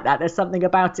really like that. There's something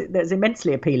about it that's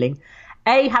immensely appealing.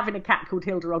 A, having a cat called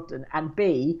Hilda Ogden, and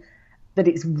B, that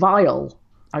it's vile.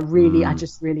 I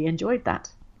just really enjoyed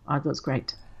that. I thought it was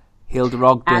great. Hilda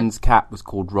Ogden's cat was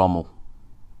called Rommel.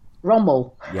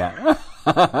 Rommel. Yeah.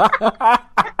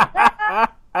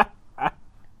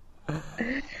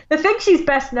 The thing she's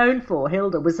best known for,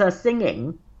 Hilda, was her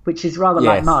singing, which is rather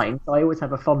like mine. So I always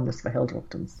have a fondness for Hilda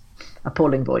Ogden's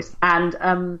appalling voice, and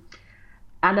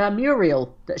her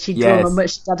mural that she'd drawn on,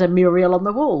 which she had a mural on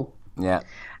the wall. Yeah.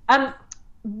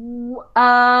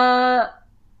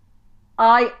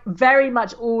 I very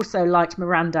much also liked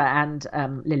Miranda and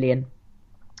Lillian.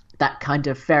 That kind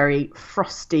of very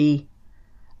frosty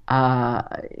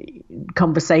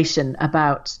conversation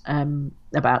about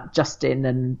Justin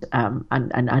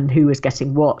and who was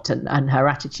getting what and her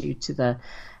attitude to the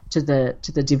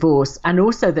divorce, and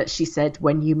also that she said,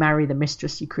 when you marry the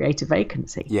mistress you create a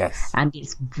vacancy. Yes. And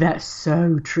it's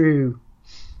so true.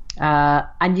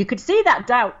 And you could see that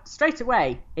doubt straight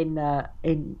away in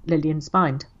Lillian's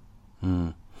mind.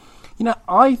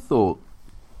 I thought,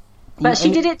 but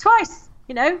she did it twice.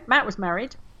 Matt was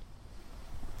married.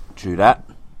 True that.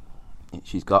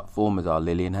 She's got form as our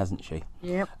Lillian, hasn't she?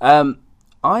 Yep.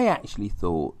 I actually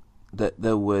thought that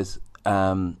there was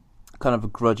kind of a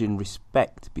grudging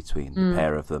respect between the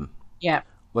pair of them. Yeah.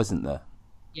 Wasn't there?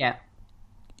 Yeah.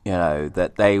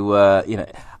 That they were,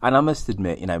 and I must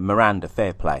admit, Miranda,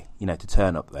 fair play, to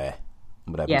turn up there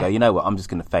and whatever, and go, you know what, I'm just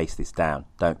going to face this down,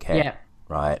 don't care. Yeah.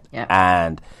 Right? Yeah.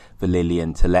 And for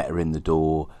Lillian to let her in the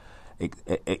door,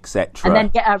 etc. And then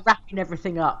get her wrapping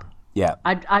everything up. Yeah.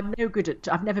 I'm no good at.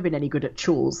 I've never been any good at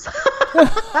chores.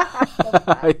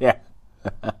 Yeah.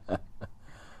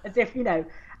 As if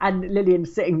and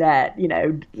Lillian's sitting there,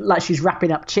 like she's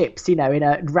wrapping up chips,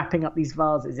 wrapping up these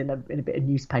vases in a bit of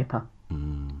newspaper. Are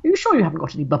you sure you haven't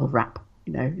got any bubble wrap?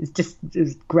 It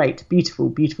was great, beautiful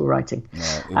writing.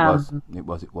 No, it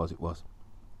was.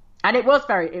 And it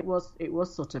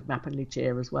was sort of Mapp and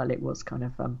Lucia as well. It was kind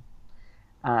of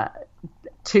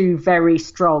two very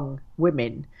strong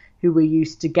women who were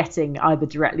used to getting either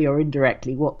directly or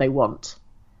indirectly what they want.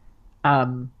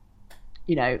 And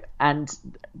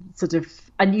sort of,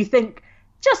 and you think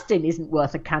Justin isn't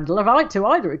worth a candle to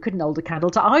either. It couldn't hold a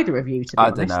candle to either of you, to be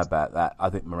honest. I don't know about that.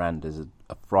 I think Miranda's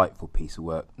a frightful piece of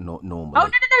work normally. Oh,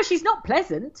 no, she's not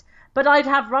pleasant, but I'd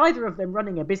have either of them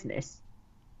running a business.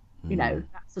 That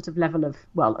sort of level of,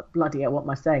 well, bloody hell, what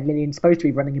am I saying? Lillian's supposed to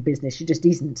be running a business. She just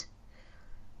isn't.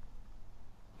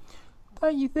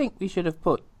 Don't you think we should have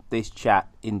put this chat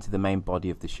into the main body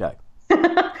of the show?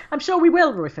 I'm sure we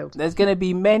will, Royfield. There's going to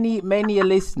be many a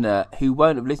listener who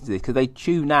won't have listened to this because they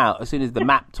tune out as soon as the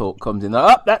map talk comes in.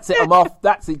 Oh, that's it, I'm off.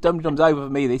 That's it, Dum-Dum's over for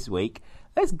me this week.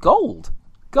 There's gold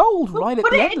right at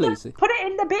the end, Lucy. Put it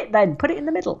in the bit then. Put it in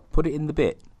the middle. Put it in the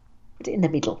bit. Put it in the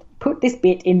middle. Put this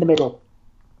bit in the middle.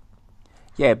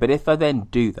 Yeah, but if I then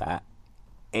do that,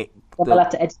 we'll have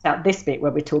to edit out this bit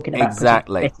where we're talking about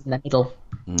exactly putting the bit in the middle.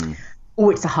 Oh,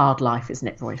 it's a hard life, isn't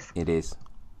it, Royce? It is.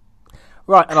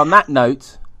 Right, and on that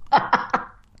note, at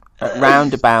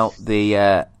round about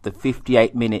the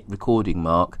 58-minute recording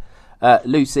mark,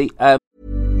 Lucy.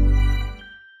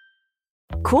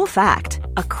 Cool fact,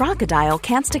 a crocodile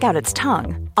can't stick out its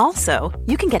tongue. Also,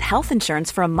 you can get health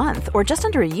insurance for a month or just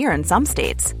under a year in some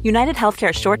states. United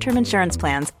Healthcare short-term insurance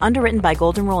plans, underwritten by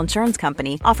Golden Rule Insurance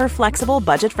Company, offer flexible,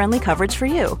 budget-friendly coverage for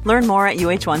you. Learn more at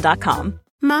uh1.com.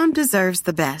 Mom deserves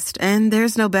the best, and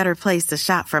there's no better place to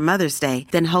shop for Mother's Day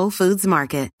than Whole Foods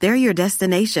Market. They're your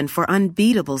destination for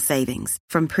unbeatable savings,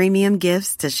 from premium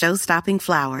gifts to show-stopping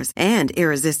flowers and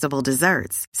irresistible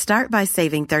desserts. Start by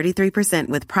saving 33%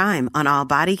 with Prime on all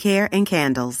body care and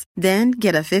candles. Then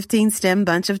get a 15-stem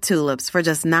bunch of tulips for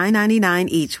just $9.99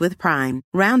 each with Prime.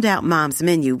 Round out Mom's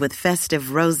menu with festive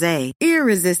rosé,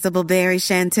 irresistible berry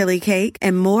chantilly cake,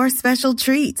 and more special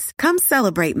treats. Come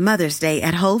celebrate Mother's Day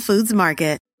at Whole Foods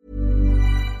Market.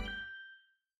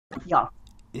 Yeah.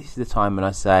 This is the time when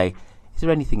I say, is there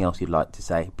anything else you'd like to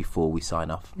say before we sign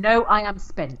off? No, I am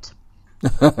spent.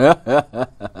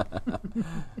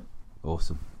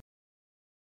 Awesome.